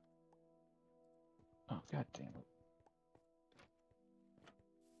 Oh, god damn it.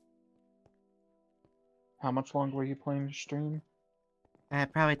 How much longer were you playing your stream?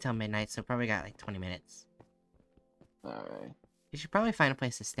 Probably till midnight, so probably got like 20 minutes. Alright. You should probably find a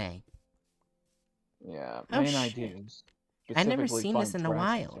place to stay. Yeah, Oh, main shit. ideas. I've never Specifically seen this find in the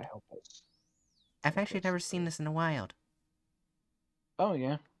dragons wild. to help us. I've actually never seen this in the wild. Oh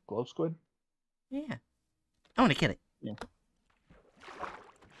yeah, glow squid? Yeah. I want to kill it. Yeah.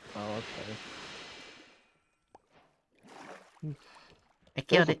 Oh, okay. I There's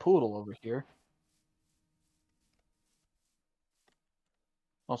killed a it. poodle over here.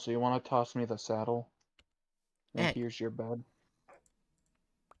 Also, you want to toss me the saddle? And Hey. here's your bed.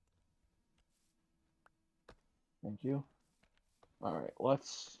 Thank you. Alright,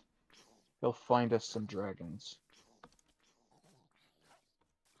 let's He'll find us some dragons.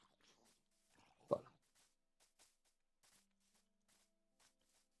 But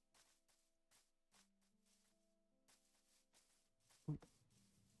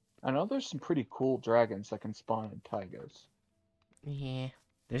I know there's some pretty cool dragons that can spawn in taigas. Yeah.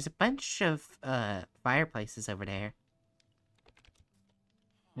 There's a bunch of, fireplaces over there.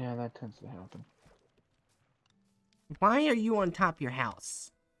 Yeah, that tends to happen. Why are you on top of your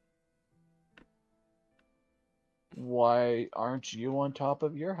house? Why aren't you on top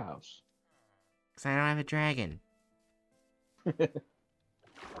of your house? Because I don't have a dragon.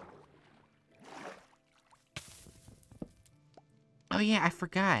 Oh yeah, I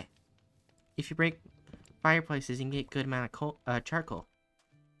forgot. If you break fireplaces, you can get a good amount of charcoal.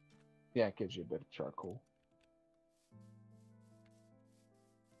 Yeah, it gives you a bit of charcoal.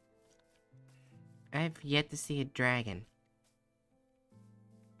 I've yet to see a dragon.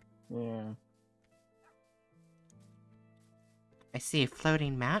 Yeah. I see a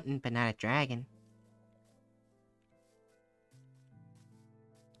floating mountain, but not a dragon.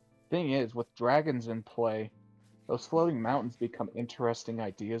 Thing is, with dragons in play, those floating mountains become interesting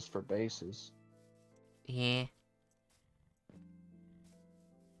ideas for bases. Yeah.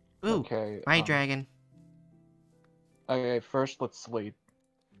 Ooh, Okay. bye, dragon. Okay, first let's sleep.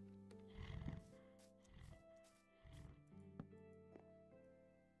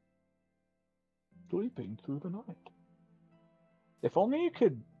 Sleeping through the night. If only you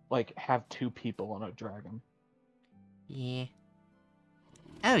could, like, have 2 people on a dragon. Yeah.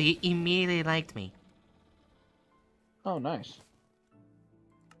 Oh, you immediately liked me. Oh, nice.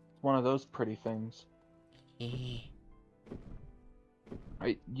 One of those pretty things. Yeah.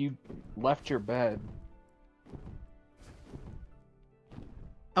 You left your bed.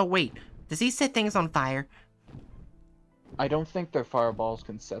 Oh, wait. Does he set things on fire? I don't think their fireballs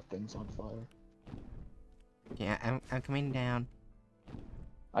can set things on fire. Yeah, I'm coming down.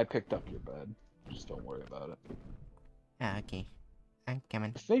 I picked up your bed. Just don't worry about it. Oh, okay. I'm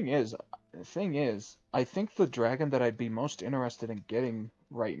coming. The thing is, I think the dragon that I'd be most interested in getting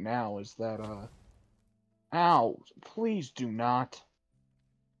right now is that, Ow! Please do not.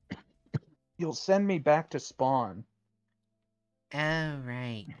 You'll send me back to spawn. Oh,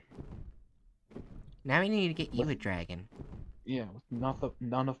 right. Now we need to get you a dragon. Yeah, with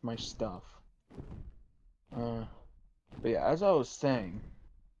none of my stuff. But yeah, as I was saying,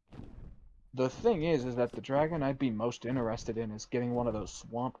 the thing is that the dragon I'd be most interested in is getting one of those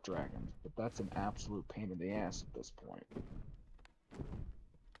swamp dragons, but that's an absolute pain in the ass at this point.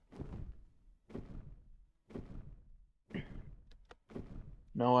 You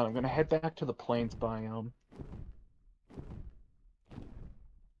know what, I'm gonna head back to the plains biome.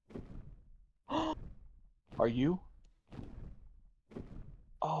 Are you?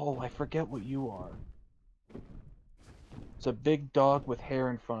 Oh, I forget what you are. It's a big dog with hair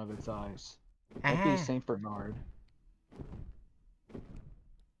in front of its eyes. Might be a Ah. Saint Bernard.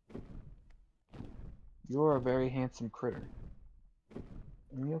 You're a very handsome critter.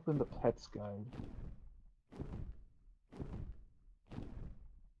 Let me open the pets guide.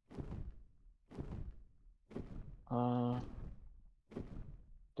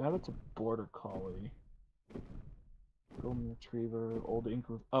 Doubt it's a border collie. Golden retriever, old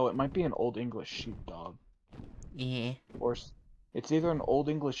English. Oh, it might be an old English sheepdog. Yeah. Or it's either an old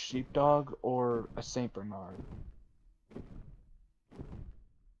English sheepdog or a Saint Bernard.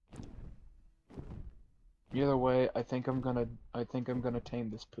 Either way, I think I'm gonna tame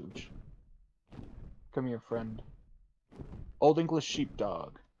this pooch. Come here, friend. Old English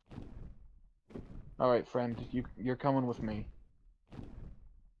sheepdog. All right, friend, you're coming with me.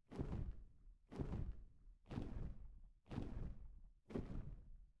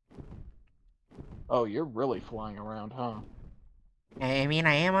 Oh, you're really flying around, huh? I mean,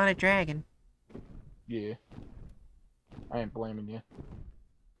 I am on a dragon. Yeah. I ain't blaming you.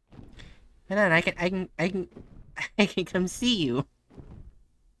 Hold on, I can come see you.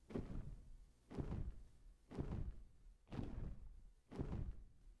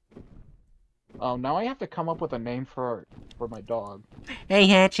 Oh, now I have to come up with a name for my dog. Hey,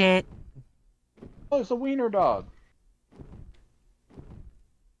 Hatchet. Oh, it's a wiener dog.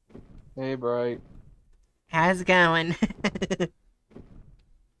 Hey, Bright. How's it going?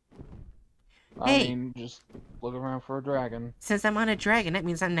 I Hey. mean, just look around for a dragon. Since I'm on a dragon, that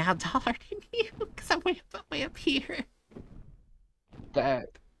means I'm now taller than you, because I'm way up here. That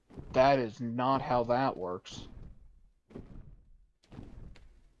is not how that works.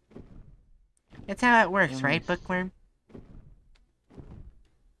 That's how it works, right, Bookworm?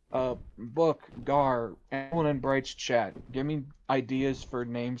 Book, Gar, anyone in Bright's chat, give me ideas for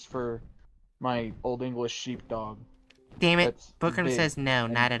names for My Old English sheepdog. Damn it. That's Bookham big says no,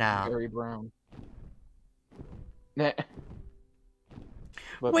 and not at all. very brown. Nah.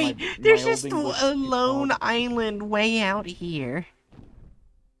 But Wait, my there's Old just English a lone sheepdog. island way out here.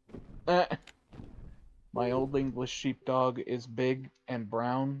 My Old English sheepdog is big and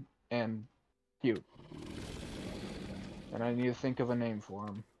brown and cute. And I need to think of a name for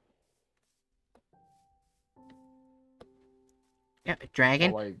him. Yeah,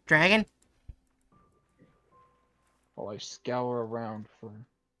 dragon? While I, Dragon? while I scour around for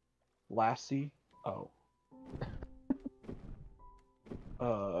Lassie. Oh.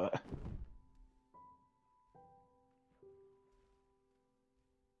 Why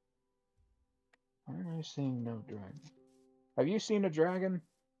am I seeing no dragon? Have you seen a dragon?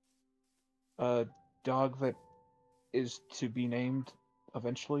 A dog that is to be named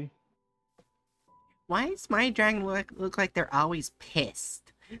eventually? Why does my dragon look like they're always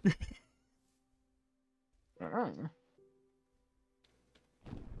pissed?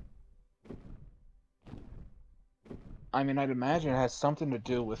 I mean, I'd imagine it has something to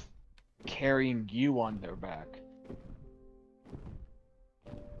do with carrying you on their back.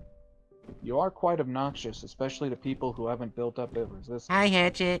 You are quite obnoxious, especially to people who haven't built up their resistance. Hi,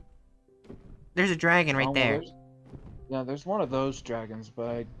 Hatchet. There's a dragon right Well, there. There's one of those dragons,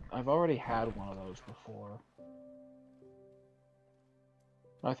 but I've already had one of those before.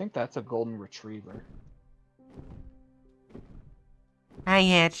 I think that's a golden retriever. Hi,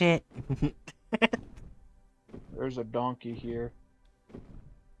 Hatchet. There's a donkey here.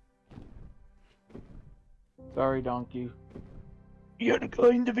 Sorry, donkey. You're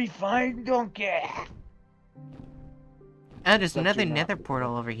going to be fine, donkey! Oh, there's Except another you're not. nether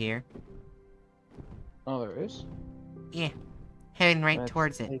portal over here. Oh, there is? Yeah. Heading right Let's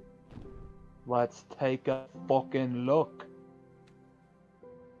towards it. Let's take a fucking look.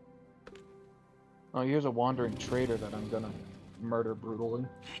 Oh, here's a wandering trader that I'm gonna murder brutally.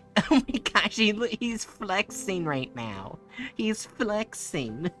 Oh my gosh, he's flexing right now. He's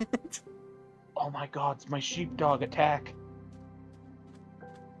flexing. Oh my god, it's my sheepdog attack.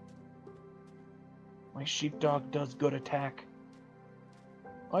 My sheepdog does good attack.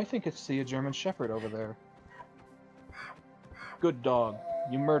 I think it's a German Shepherd over there. Good dog.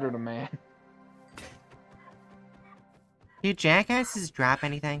 You murdered a man. Do jackasses drop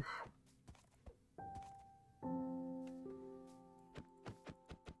anything?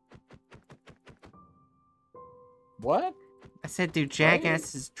 What? I said, do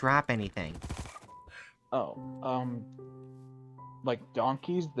jackasses drop anything? Oh, like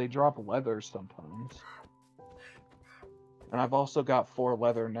donkeys, they drop leather sometimes. And I've also got 4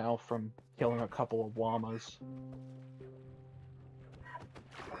 leather now from killing a couple of llamas.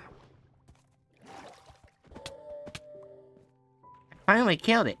 Finally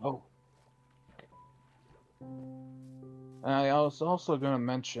killed it. Oh. And I was also going to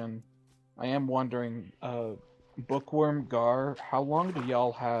mention, I am wondering, Bookworm Gar, how long do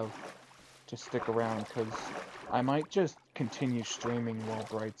y'all have to stick around? Because I might just continue streaming when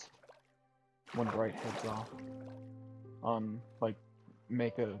Bright heads off. Like,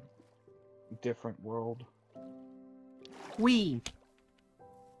 make a different world. Wee.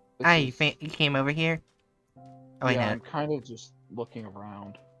 This is- You came over here? Oh, wait, yeah, no. I'm kind of just looking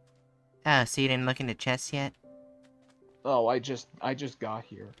around. Oh, so you didn't look into chests yet? Oh, I just got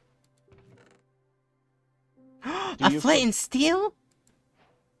here. A flint and steel?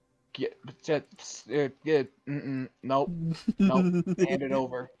 Nope. Nope. Hand it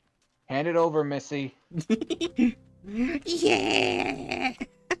over. Hand it over, Missy. Yeah!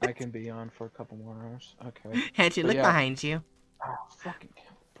 I can be on for a couple more hours. Okay. Hatchet, But look yeah. behind you. Oh, fucking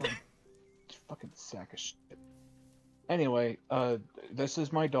bro. Fucking sack of shit. Anyway, this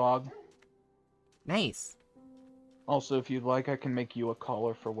is my dog. Nice. Also, if you'd like, I can make you a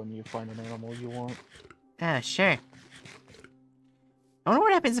collar for when you find an animal you want. Sure. I wonder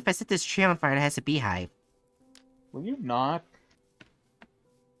what happens if I set this tree on fire that has a beehive. Will you not?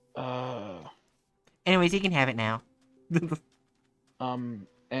 Anyways, you can have it now.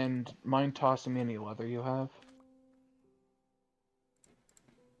 And mind tossing me any leather you have?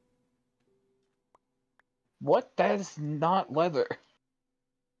 What? That is not leather.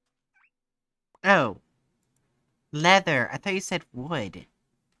 Oh. Leather. I thought you said wood.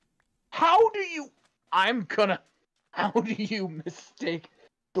 How do you... How do you mistake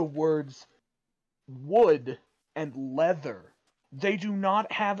the words wood and leather? They do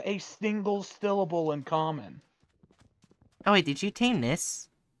not have a single syllable in common. Oh wait, did you tame this?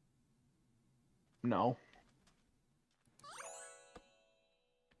 No.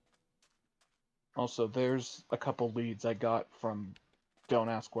 Also, there's a couple leads I got from... Don't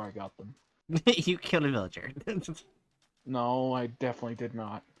ask where I got them. You killed a villager. No, I definitely did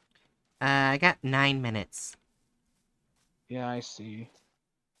not. I got 9 minutes. Yeah, I see.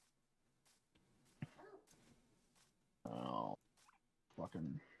 Oh,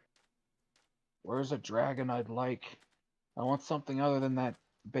 fucking. Where's a dragon I'd like? I want something other than that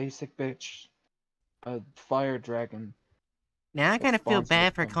basic bitch. A fire dragon. Now I That kind of feel spawns with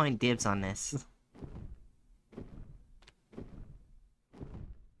bad for them. calling dibs on this.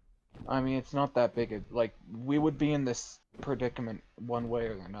 I mean, it's not that big. Like, we would be in this predicament one way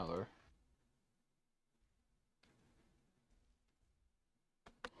or another.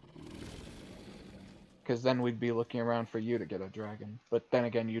 Because then we'd be looking around for you to get a dragon. But then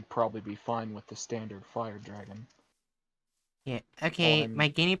again, you'd probably be fine with the standard fire dragon. Yeah, Well, okay, I'm my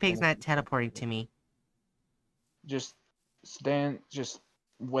guinea pig's almost not exactly teleporting to it. me. Just just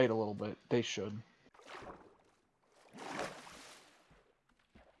wait a little bit. They should.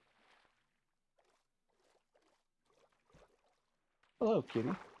 Hello, kitty.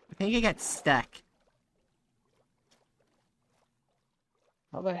 I think I got stuck.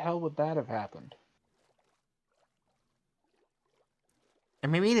 How the hell would that have happened? Or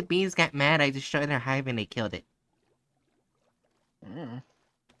maybe the bees got mad, I destroyed their hive and they killed it.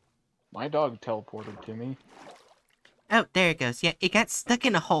 My dog teleported to me. Oh, there it goes. Yeah, it got stuck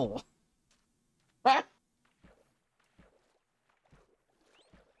in a hole. Ah!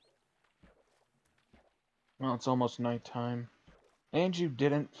 Well, it's almost nighttime. And you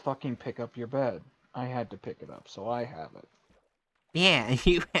didn't fucking pick up your bed. I had to pick it up, so I have it. Yeah,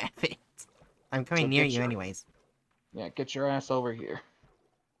 you have it. I'm coming So near get you your- anyways. Yeah, get your ass over here.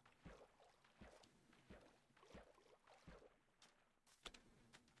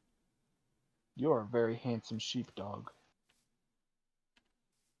 You're a very handsome sheepdog.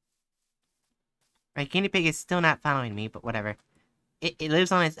 My guinea pig is still not following me, but whatever. It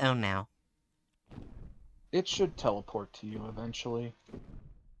lives on its own now. It should teleport to you eventually.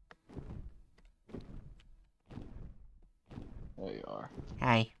 There you are.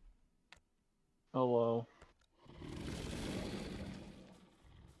 Hi. Hello.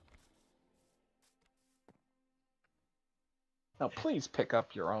 Now please pick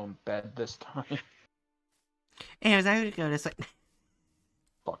up your own bed this time. Anyways, I would go this way.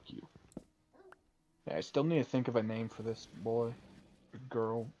 Fuck you. Yeah, I still need to think of a name for this boy. Or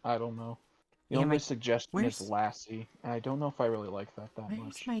girl. I don't know. The Yeah, only my- suggestion is where's- Lassie, and I don't know if I really like that Where's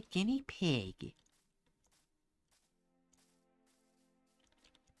much. my guinea pig?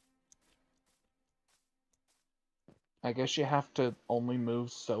 I guess you have to only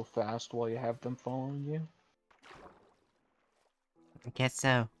move so fast while you have them following you. I guess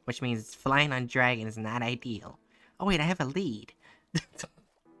so. Which means flying on dragons is not ideal. Oh wait, I have a lead.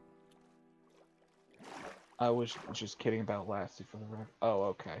 I was just kidding about Lassie for the record. Oh,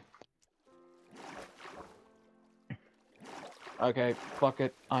 okay. Okay, fuck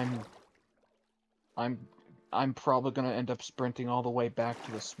it. I'm probably gonna end up sprinting all the way back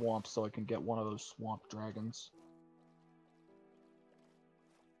to the swamp so I can get one of those swamp dragons.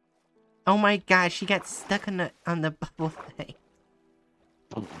 Oh my gosh, she got stuck on the bubble thing.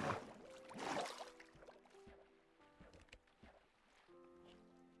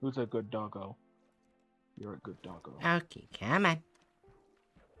 Who's a good doggo? You're a good doggo. Okay, come on.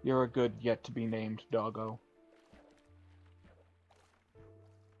 You're a good yet to be named doggo.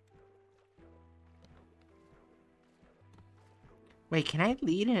 Wait, can I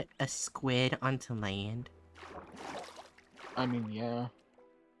lead a squid onto land? I mean, yeah.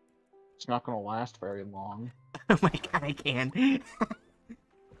 It's not gonna last very long. Oh my god, I can.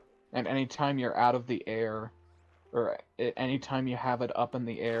 And anytime you're out of the air, or anytime you have it up in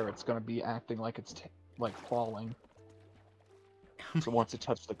the air, it's gonna be acting like it's like falling. So once it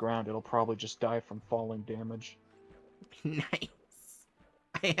touches the ground, it'll probably just die from falling damage. Nice.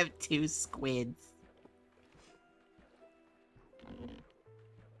 I have 2 squids.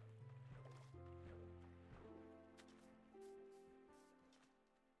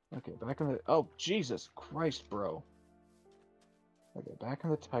 Okay, back in the... Oh, Jesus Christ, bro. Okay, back in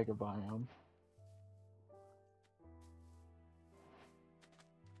the tiger biome.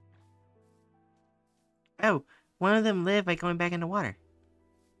 Oh, one of them lived by going back in the water.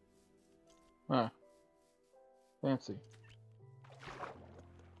 Huh. Fancy.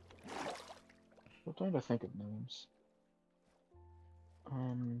 I'm trying to think of names.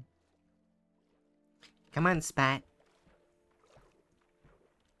 Come on, Spot.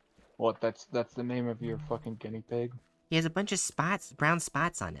 What, that's the name of your fucking guinea pig? He has a bunch of spots, brown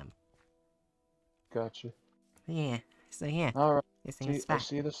spots on him. Gotcha. Yeah, so yeah, Alright, his name's I Spot.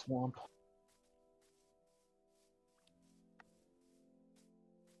 see the swamp.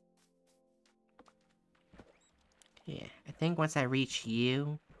 think once I reach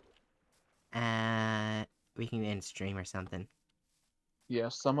you, we can end stream or something. Yeah,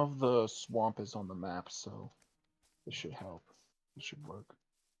 some of the swamp is on the map, so this should help. This should work.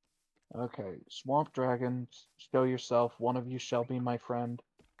 Okay, swamp dragon, show yourself. One of you shall be my friend.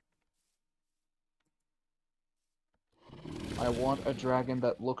 I want a dragon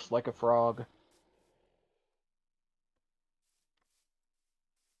that looks like a frog.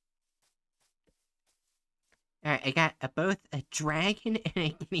 Alright, I got both a dragon and a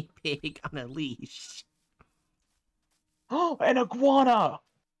guinea pig on a leash. Oh, an iguana!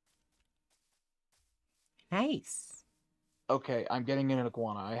 Nice. Okay, I'm getting an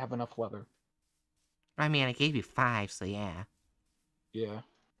iguana. I have enough leather. I mean, I gave you 5, so yeah. Yeah.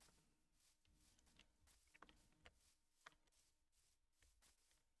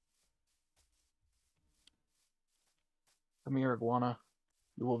 Come here, iguana.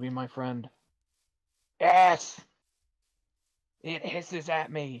 You will be my friend. Yes! It hisses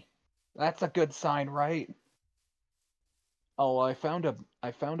at me. That's a good sign, right? Oh, I found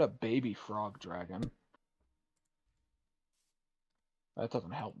a baby frog dragon. That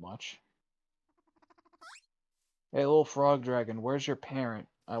doesn't help much. Hey, little frog dragon, where's your parent?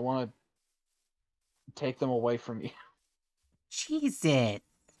 I want to take them away from you. Jesus.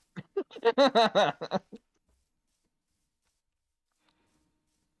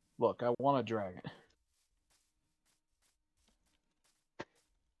 Look, I want a dragon.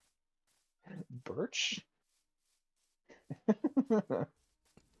 Birch?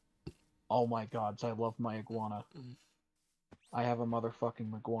 Oh my gods, I love my iguana. I have a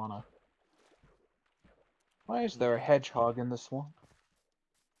motherfucking iguana. Why is there a hedgehog in the swamp?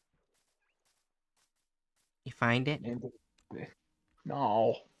 You find it?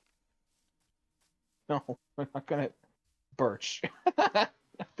 No. No, I'm not gonna... Birch.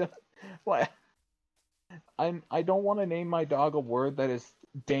 What? I don't want to name my dog a word that is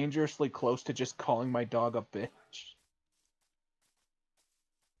dangerously close to just calling my dog a bitch.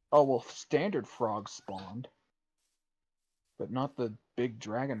 Oh, well, standard frogs spawned. But not the big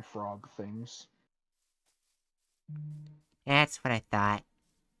dragon frog things. That's what I thought.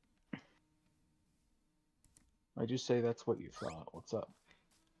 I just say that's what you thought. What's up?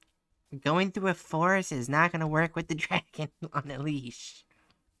 Going through a forest is not gonna work with the dragon on a leash.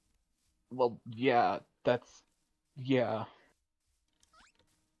 Well, yeah, that's... Yeah.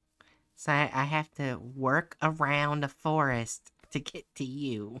 So I have to work around a forest to get to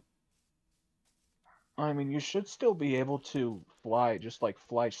you. I mean, you should still be able to fly, just like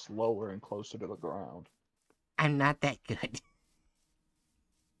fly slower and closer to the ground. I'm not that good.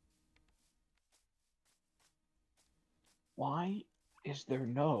 Why is there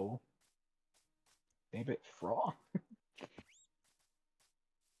no Babbit frog?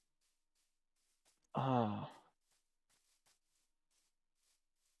 Oh,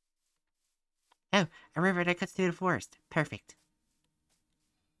 a river that cuts through the forest. Perfect.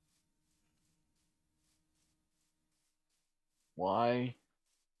 Why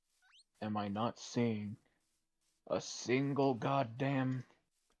am I not seeing a single goddamn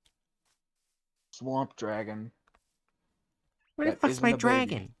swamp dragon? Where the That fuck's isn't my a baby.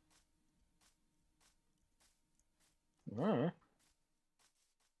 dragon?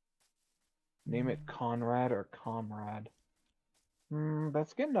 Name it Conrad or Comrade.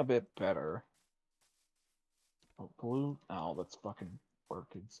 That's getting a bit better. Oh, blue? Oh, that's fucking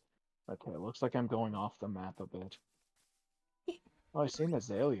orchids. Okay, looks like I'm going off the map a bit. Oh, I see an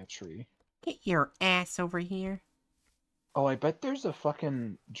azalea tree. Get your ass over here. Oh, I bet there's a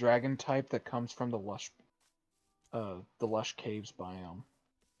fucking dragon type that comes from the lush caves biome.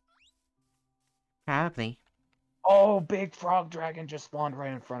 Probably. Oh, big frog dragon just spawned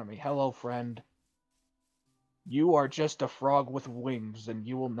right in front of me. Hello, friend. You are just a frog with wings, and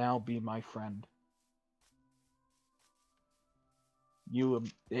you will now be my friend.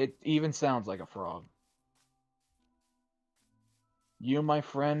 It even sounds like a frog. You, my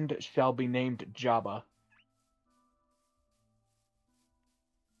friend, shall be named Jabba.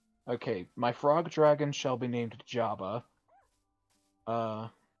 Okay, my frog dragon shall be named Jabba. No,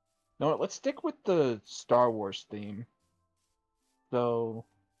 let's stick with the Star Wars theme. So,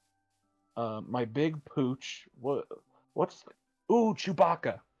 my big pooch, what's... Ooh,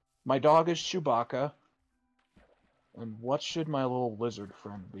 Chewbacca! My dog is Chewbacca. And what should my little lizard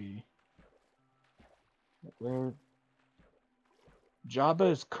friend be? Where...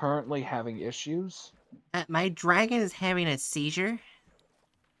 Jabba is currently having issues. My dragon is having a seizure.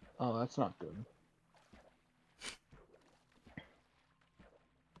 Oh, that's not good.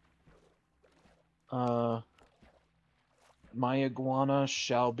 My iguana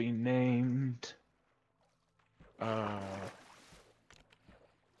shall be named... Hmm.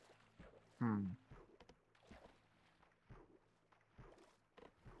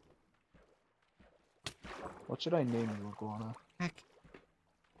 What should I name you, iguana? Heck.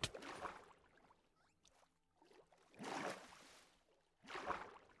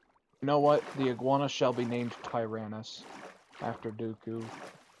 You know what? The iguana shall be named Tyrannus, after Dooku.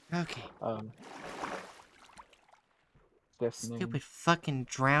 Okay. Stiff name. Stupid fucking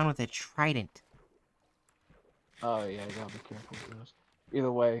drown with a trident. Oh yeah, you gotta be careful with those.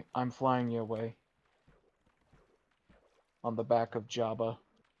 Either way, I'm flying your way. On the back of Jabba.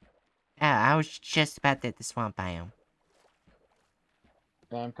 Ah, I was just about at the swamp biome.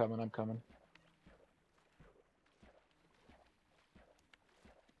 Yeah, I'm coming, I'm coming.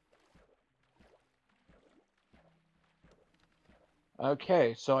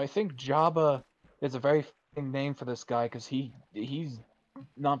 Okay, so I think Jabba is a very fitting name for this guy because he's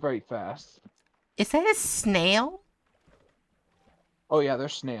not very fast. Is that a snail? Oh yeah, they're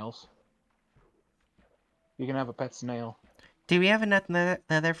snails. You can have a pet snail. Do we have enough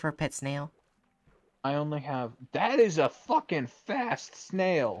leather for a pet snail? I only have... That is a fucking fast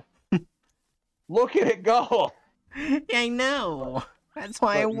snail! Look at it go! Yeah, I know. That's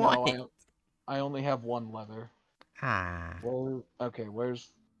why I But want no, it. I only have one leather. Ah. Okay,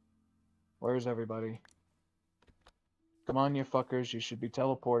 where's everybody? Come on, you fuckers, you should be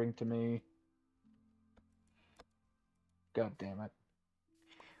teleporting to me. God damn it.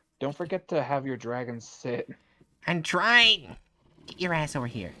 Don't forget to have your dragons sit. I'm trying. Get your ass over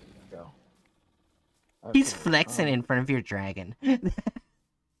here. Go. He's Okay, flexing in front of your dragon.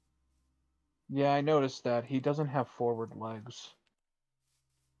 Yeah, I noticed that. He doesn't have forward legs.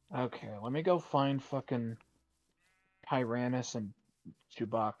 Okay, let me go find fucking Tyrannus and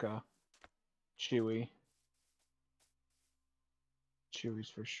Chewbacca. Chewie. Chewie's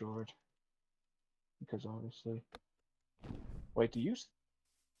for short. Because obviously... Wait, do you...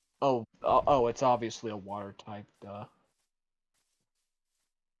 Oh, it's obviously a water type, duh.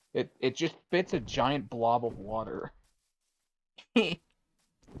 It just spits a giant blob of water. I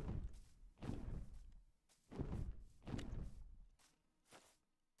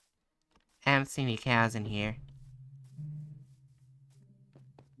haven't seen any cows in here.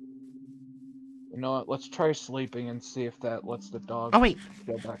 You know what, let's try sleeping and see if that lets the dog Oh wait,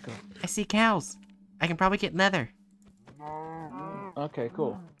 go back up. I see cows. I can probably get leather. Okay,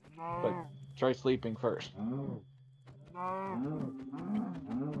 cool. But try sleeping first.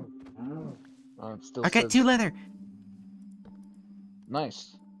 It still I got says... 2 leather.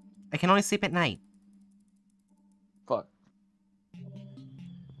 Nice. I can only sleep at night. Fuck.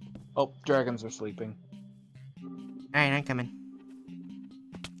 Oh, dragons are sleeping. Alright, I'm coming.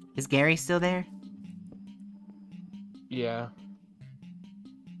 Is Gary still there? Yeah.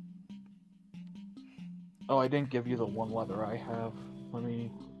 Oh, I didn't give you the one leather I have. Let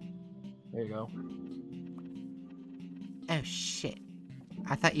me... There you go. Oh shit.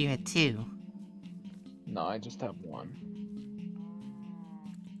 I thought you had 2. No, I just have one.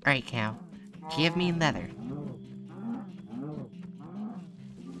 Alright, cow. Give me leather.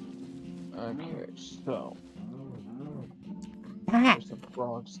 Okay, so... Ah! There's some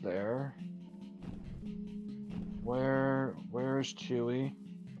frogs there. Where's Chewie?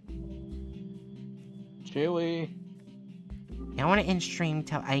 Chewie! I want to end stream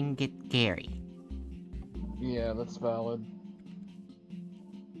till I can get Gary. Yeah, that's valid.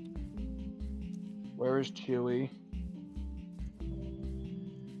 Where is Chewie?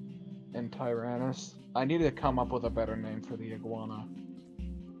 And Tyrannus? I need to come up with a better name for the iguana.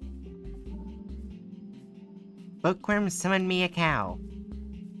 Bookworm, summon me a cow.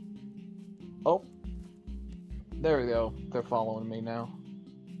 Oh! There we go. They're following me now.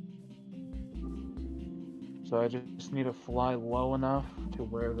 So I just need to fly low enough to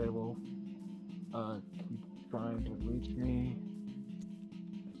where they will keep trying to reach me.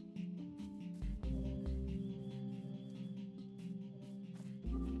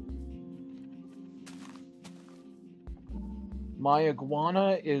 My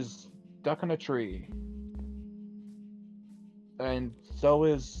iguana is stuck in a tree. And so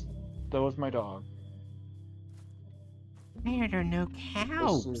is my dog. Why are there no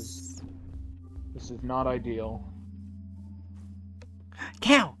cows? This is not ideal.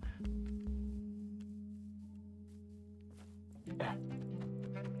 Cow!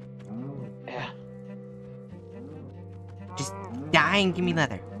 Yeah. Just die and give me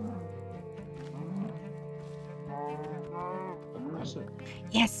leather. Aggressive.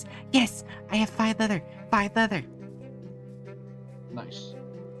 Yes! Yes! I have 5 leather! 5 leather! Nice.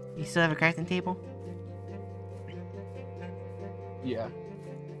 You still have a crafting table? Yeah.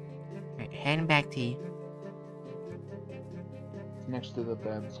 Alright, heading back to you. next to the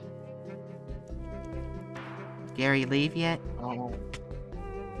beds. Gary, leave yet? Oh.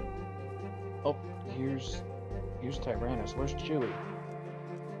 Oh, here's Tyrannus. Where's Chewie?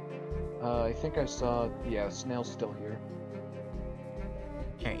 I think I saw. Yeah, Snail's still here.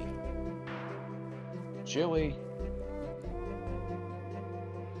 Okay. Chewie.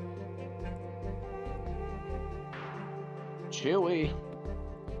 Chewie.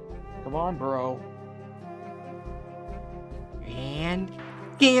 Come on, bro. And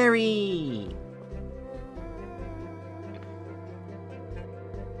Gary!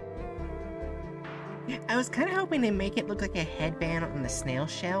 I was kind of hoping to make it look like a headband on the snail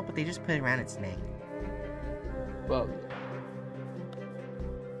shell, but they just put it around its neck. Well,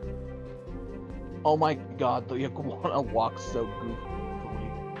 oh my god, the iguana walks so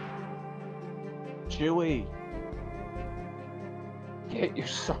goofily. Chewie! Get your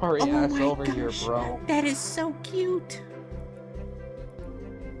sorry ass over here, bro. That is so cute!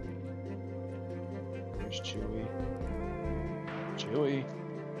 Where's Chewie? Chewie?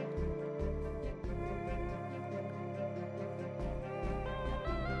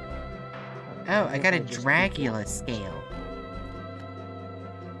 Oh, I got a Dracula scale.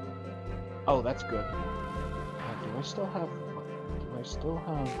 Oh, that's good. Do I still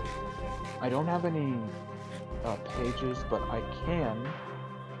have... I don't have any pages, but I can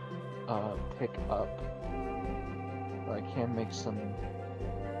pick up... I can make some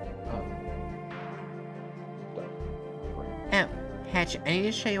stuff. Oh, Hatch, I need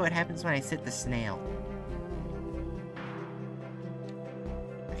to show you what happens when I sit the snail.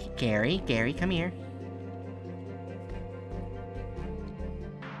 Gary, come here.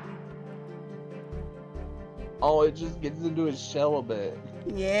 Oh, it just gets into his shell a bit.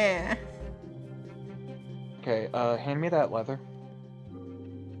 Yeah. Okay, hand me that leather.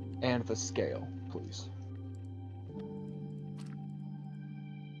 And the scale, please.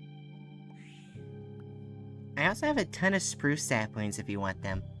 I also have a ton of spruce saplings if you want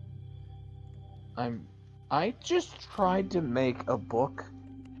them. I just tried to make a book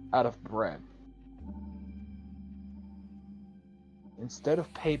out of bread. Instead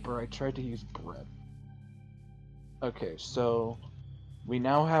of paper, I tried to use bread. Okay, so we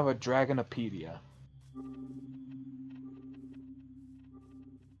now have a Dragonopedia.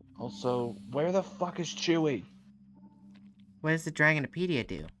 Also, where the fuck is Chewie? What does the Dragonopedia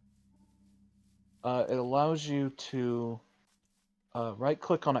do? It allows you to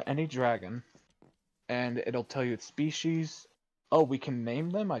right-click on any dragon, and it'll tell you its species. Oh, we can name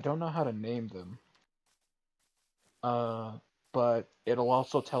them? I don't know how to name them. But it'll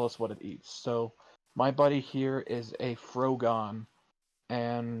also tell us what it eats. So, my buddy here is a Frogon,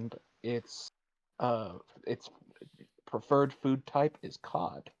 and its preferred food type is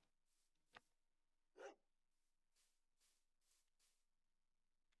cod.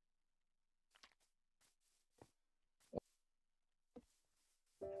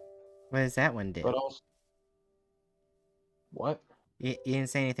 What does that one do? But also, what? You didn't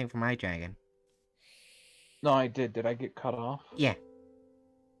say anything for my dragon. No, I did. Did I get cut off? Yeah.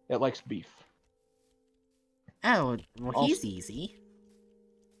 It likes beef. Oh, well, he's Also- easy.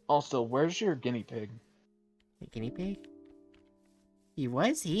 Also, where's your guinea pig? The guinea pig? He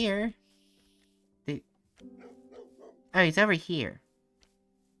was here. Oh, he's over here.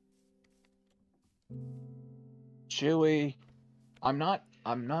 Chewie, I'm not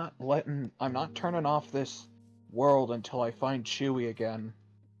turning off this world until I find Chewie again.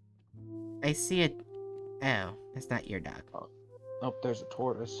 I see it. Oh, that's not your dog. Oh, there's a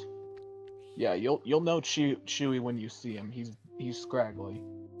tortoise. Yeah, you'll know Chewie when you see him. He's scraggly.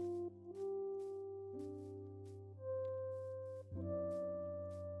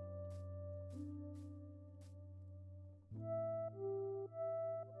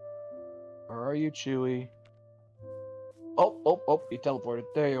 Where are you, Chewie? Oh, you teleported.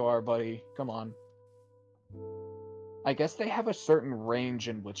 There you are, buddy. Come on. I guess they have a certain range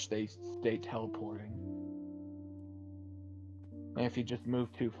in which they stay teleporting. And if you just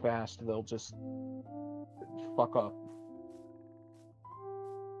move too fast, they'll just fuck up.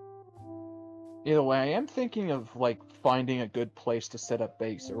 Either way, I am thinking of, like, finding a good place to set up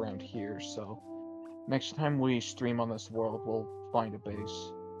base around here, so next time we stream on this world, we'll find a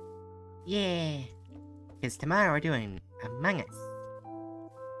base. Yeah. Because tomorrow we're doing Among Us.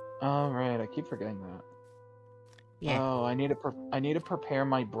 Alright, I keep forgetting that. Yeah. Oh, I need to prepare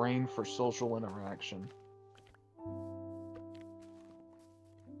my brain for social interaction.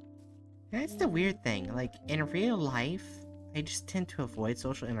 That's the weird thing. Like, in real life, I just tend to avoid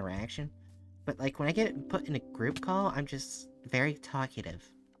social interaction. But, like, when I get put in a group call, I'm just very talkative.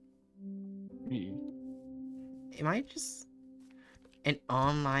 Yeah. Am I just... an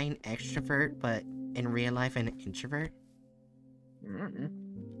online extrovert, but in real life an introvert?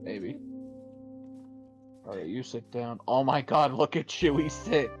 Maybe. Alright, you sit down. Oh my god, look at Chewy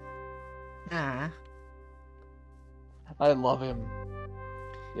sit! Ah. I love him.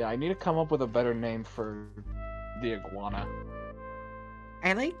 Yeah, I need to come up with a better name for the iguana.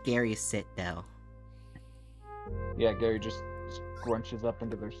 I like Gary's sit, though. Yeah, Gary just scrunches up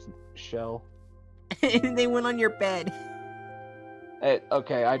into their shell. And they went on your bed.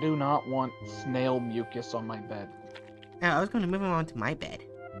 Okay, I do not want snail mucus on my bed. Oh, I was going to move him onto my bed.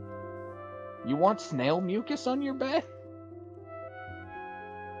 You want snail mucus on your bed?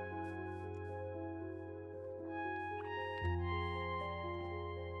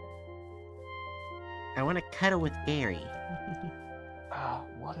 I want to cuddle with Gary.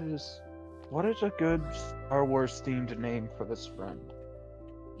 What is a good Star Wars themed name for this friend?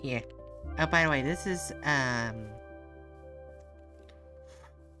 Yeah. Oh, by the way, this is,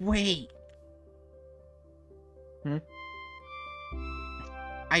 Wait!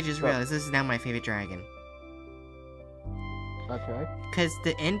 I just realized this is now my favorite dragon. Okay. Because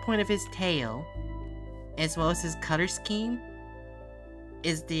the end point of his tail, as well as his color scheme,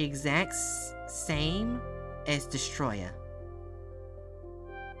 is the exact same as Destroya.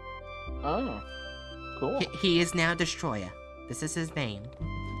 Oh. Cool. He is now Destroya. This is his name.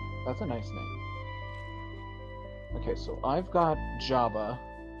 That's a nice name. Okay, so I've got Jabba,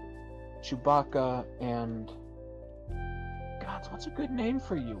 Chewbacca, and... God, what's a good name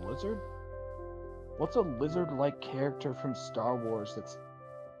for you, lizard? What's a lizard-like character from Star Wars that's,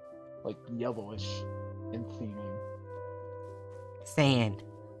 like, yellowish in theming? Sand.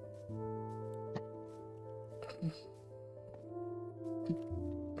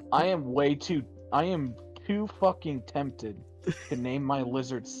 I am too fucking tempted to name my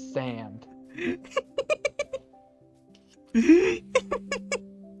lizard Sand.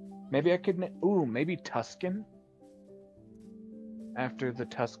 Maybe I could maybe Tusken? After the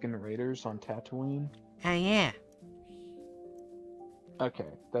Tusken Raiders on Tatooine? Oh, yeah.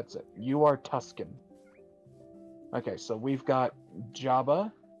 Okay, that's it. You are Tusken. Okay, so we've got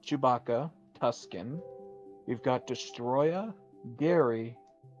Jabba, Chewbacca, Tusken. We've got Destroya, Gary,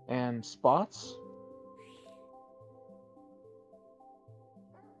 and Spots.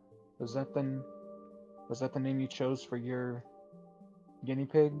 Was that the name you chose for your guinea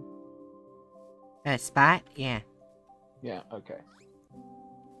pig? Spot? Yeah. Yeah, okay.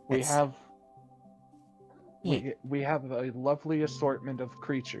 Yeah. We have a lovely assortment of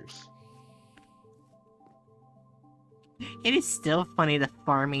creatures. It is still funny the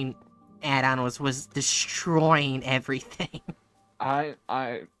farming add-on was destroying everything.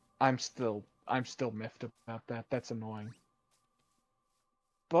 I'm still miffed about that. That's annoying.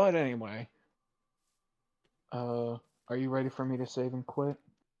 But anyway, are you ready for me to save and quit?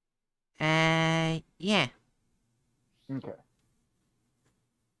 Yeah. Okay.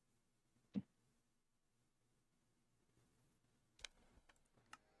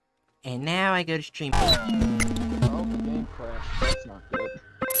 And now I go to stream. Oh, the game crashed. That's not good.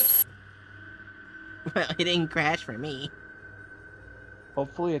 Well, it didn't crash for me.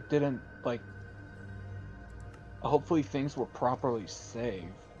 Hopefully it didn't, like... Hopefully things were properly saved.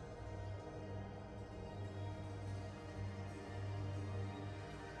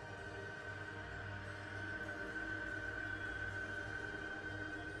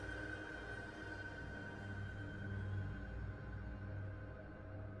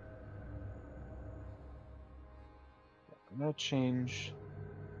 I'm gonna change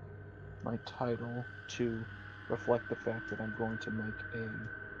my title to reflect the fact that I'm going to make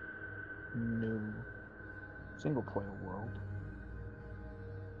a new single-player world.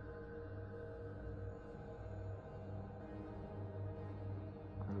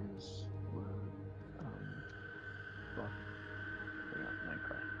 Where's fuck. Yeah,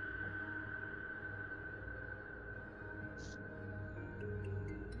 Minecraft.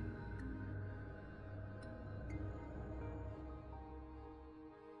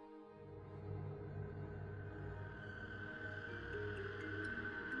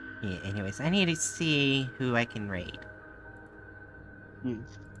 Yeah, anyways, I need to see who I can raid. Yeah.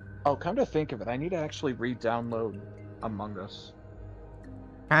 Oh, come to think of it, I need to actually re-download Among Us.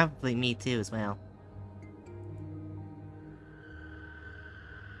 Probably me too as well.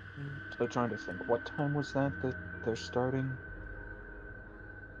 Still trying to think. What time was that they're starting?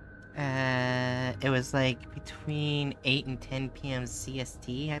 It was like between 8 and 10 p.m.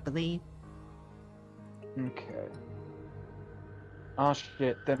 CST, I believe. Okay. Oh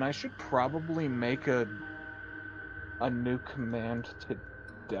shit, then I should probably make a new command to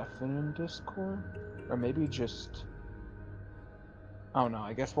deafen in Discord? Or maybe just... Oh no,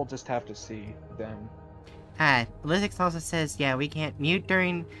 I guess we'll just have to see then. Lytics also says, yeah, we can't mute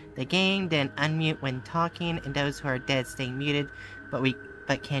during the game, then unmute when talking, and those who are dead stay muted, but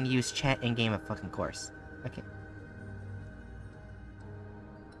can use chat in game, of fucking course. Okay.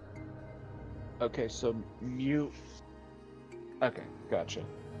 Okay, so mute. Okay, gotcha.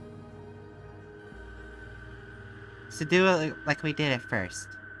 So do it like we did at first.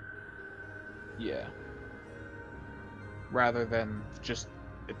 Yeah. Rather than just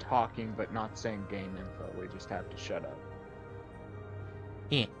talking but not saying game info, we just have to shut up.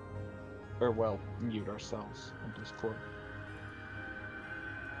 Yeah. Or, well, mute ourselves on Discord.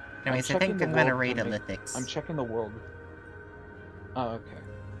 Anyways, I think I'm gonna raid Lithics. I'm checking the world. Oh, okay.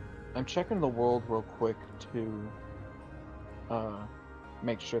 I'm checking the world real quick to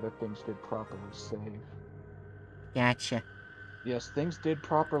make sure that things did properly save. Gotcha. Yes, things did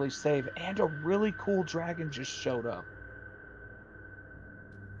properly save, and a really cool dragon just showed up.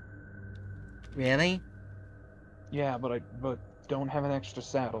 Really? Yeah, but don't have an extra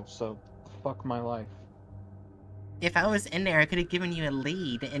saddle, so fuck my life. If I was in there, I could have given you a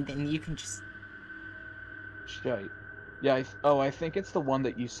lead, and then you can just... Shite. Yeah, I think it's the one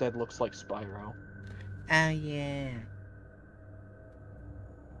that you said looks like Spyro. Oh, yeah.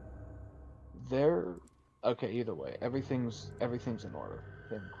 There... Okay, either way, everything's in order.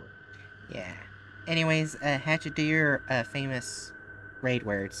 Yeah. Anyways, how'd you do your, famous raid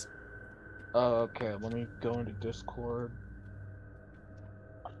words? Okay, let me go into Discord.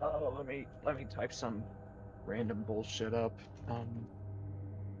 Let me type some random bullshit up.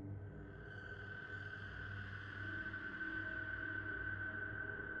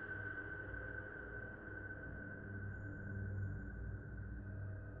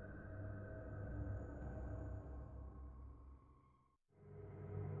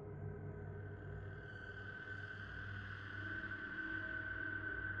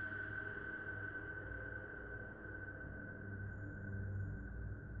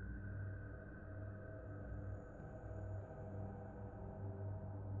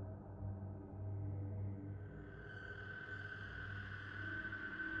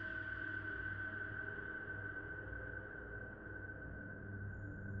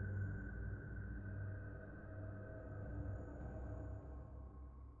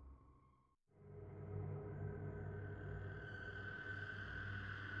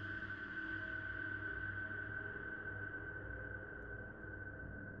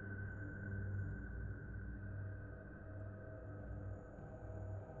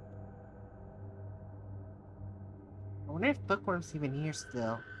 I wonder if Bookworm's even here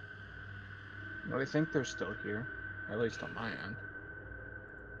still. I think they're still here, at least on my end.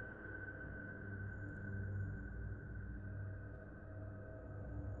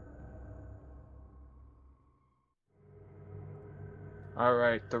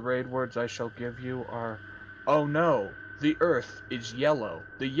 Alright, the raid words I shall give you are, "Oh no, the earth is yellow.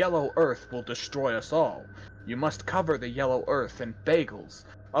 The yellow earth will destroy us all. You must cover the yellow earth in bagels,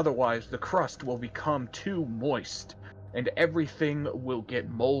 otherwise the crust will become too moist, and everything will get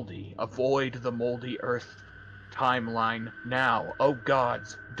moldy. Avoid the moldy earth timeline now. Oh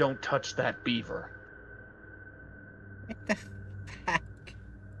gods, don't touch that beaver." What the fuck?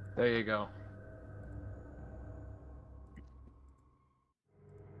 There you go.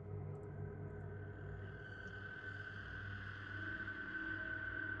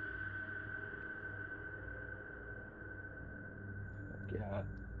 Yeah.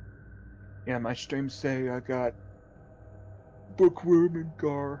 Yeah, my streams say I got Bookworm and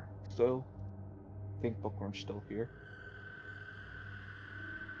Gar, so I think Bookworm's still here.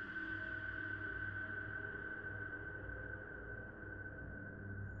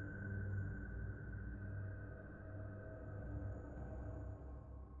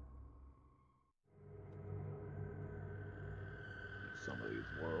 Some of these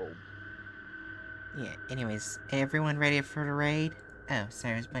worlds. Yeah, anyways, everyone ready for the raid? Oh,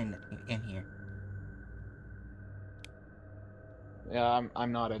 Sarah's playing in here. Yeah,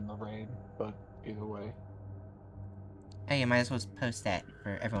 I'm not in the raid, but either way. Oh, you might as well post that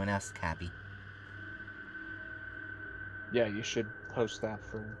for everyone else to copy. Yeah, you should post that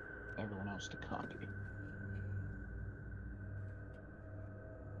for everyone else to copy.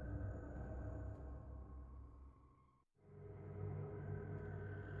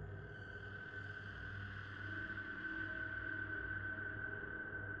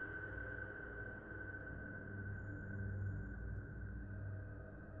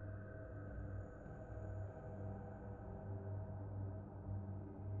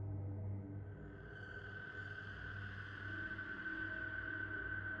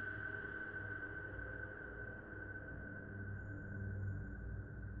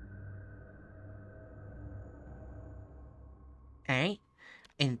 Alright.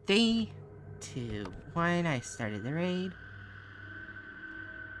 In 3, 2, 1, I started the raid.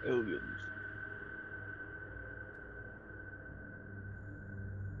 Aliens.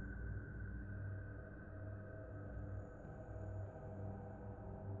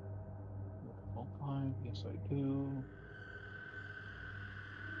 All time, yes I do.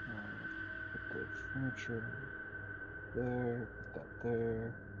 Put the furniture there, put that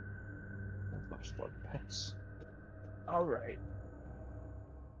there. A bunch of pets. Alright.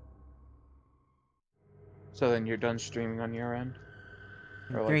 So then you're done streaming on your end?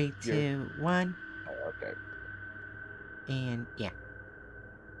 In Or, like, 3, 2, 1, Oh, okay. and yeah.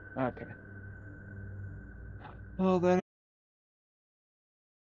 Okay. Well, then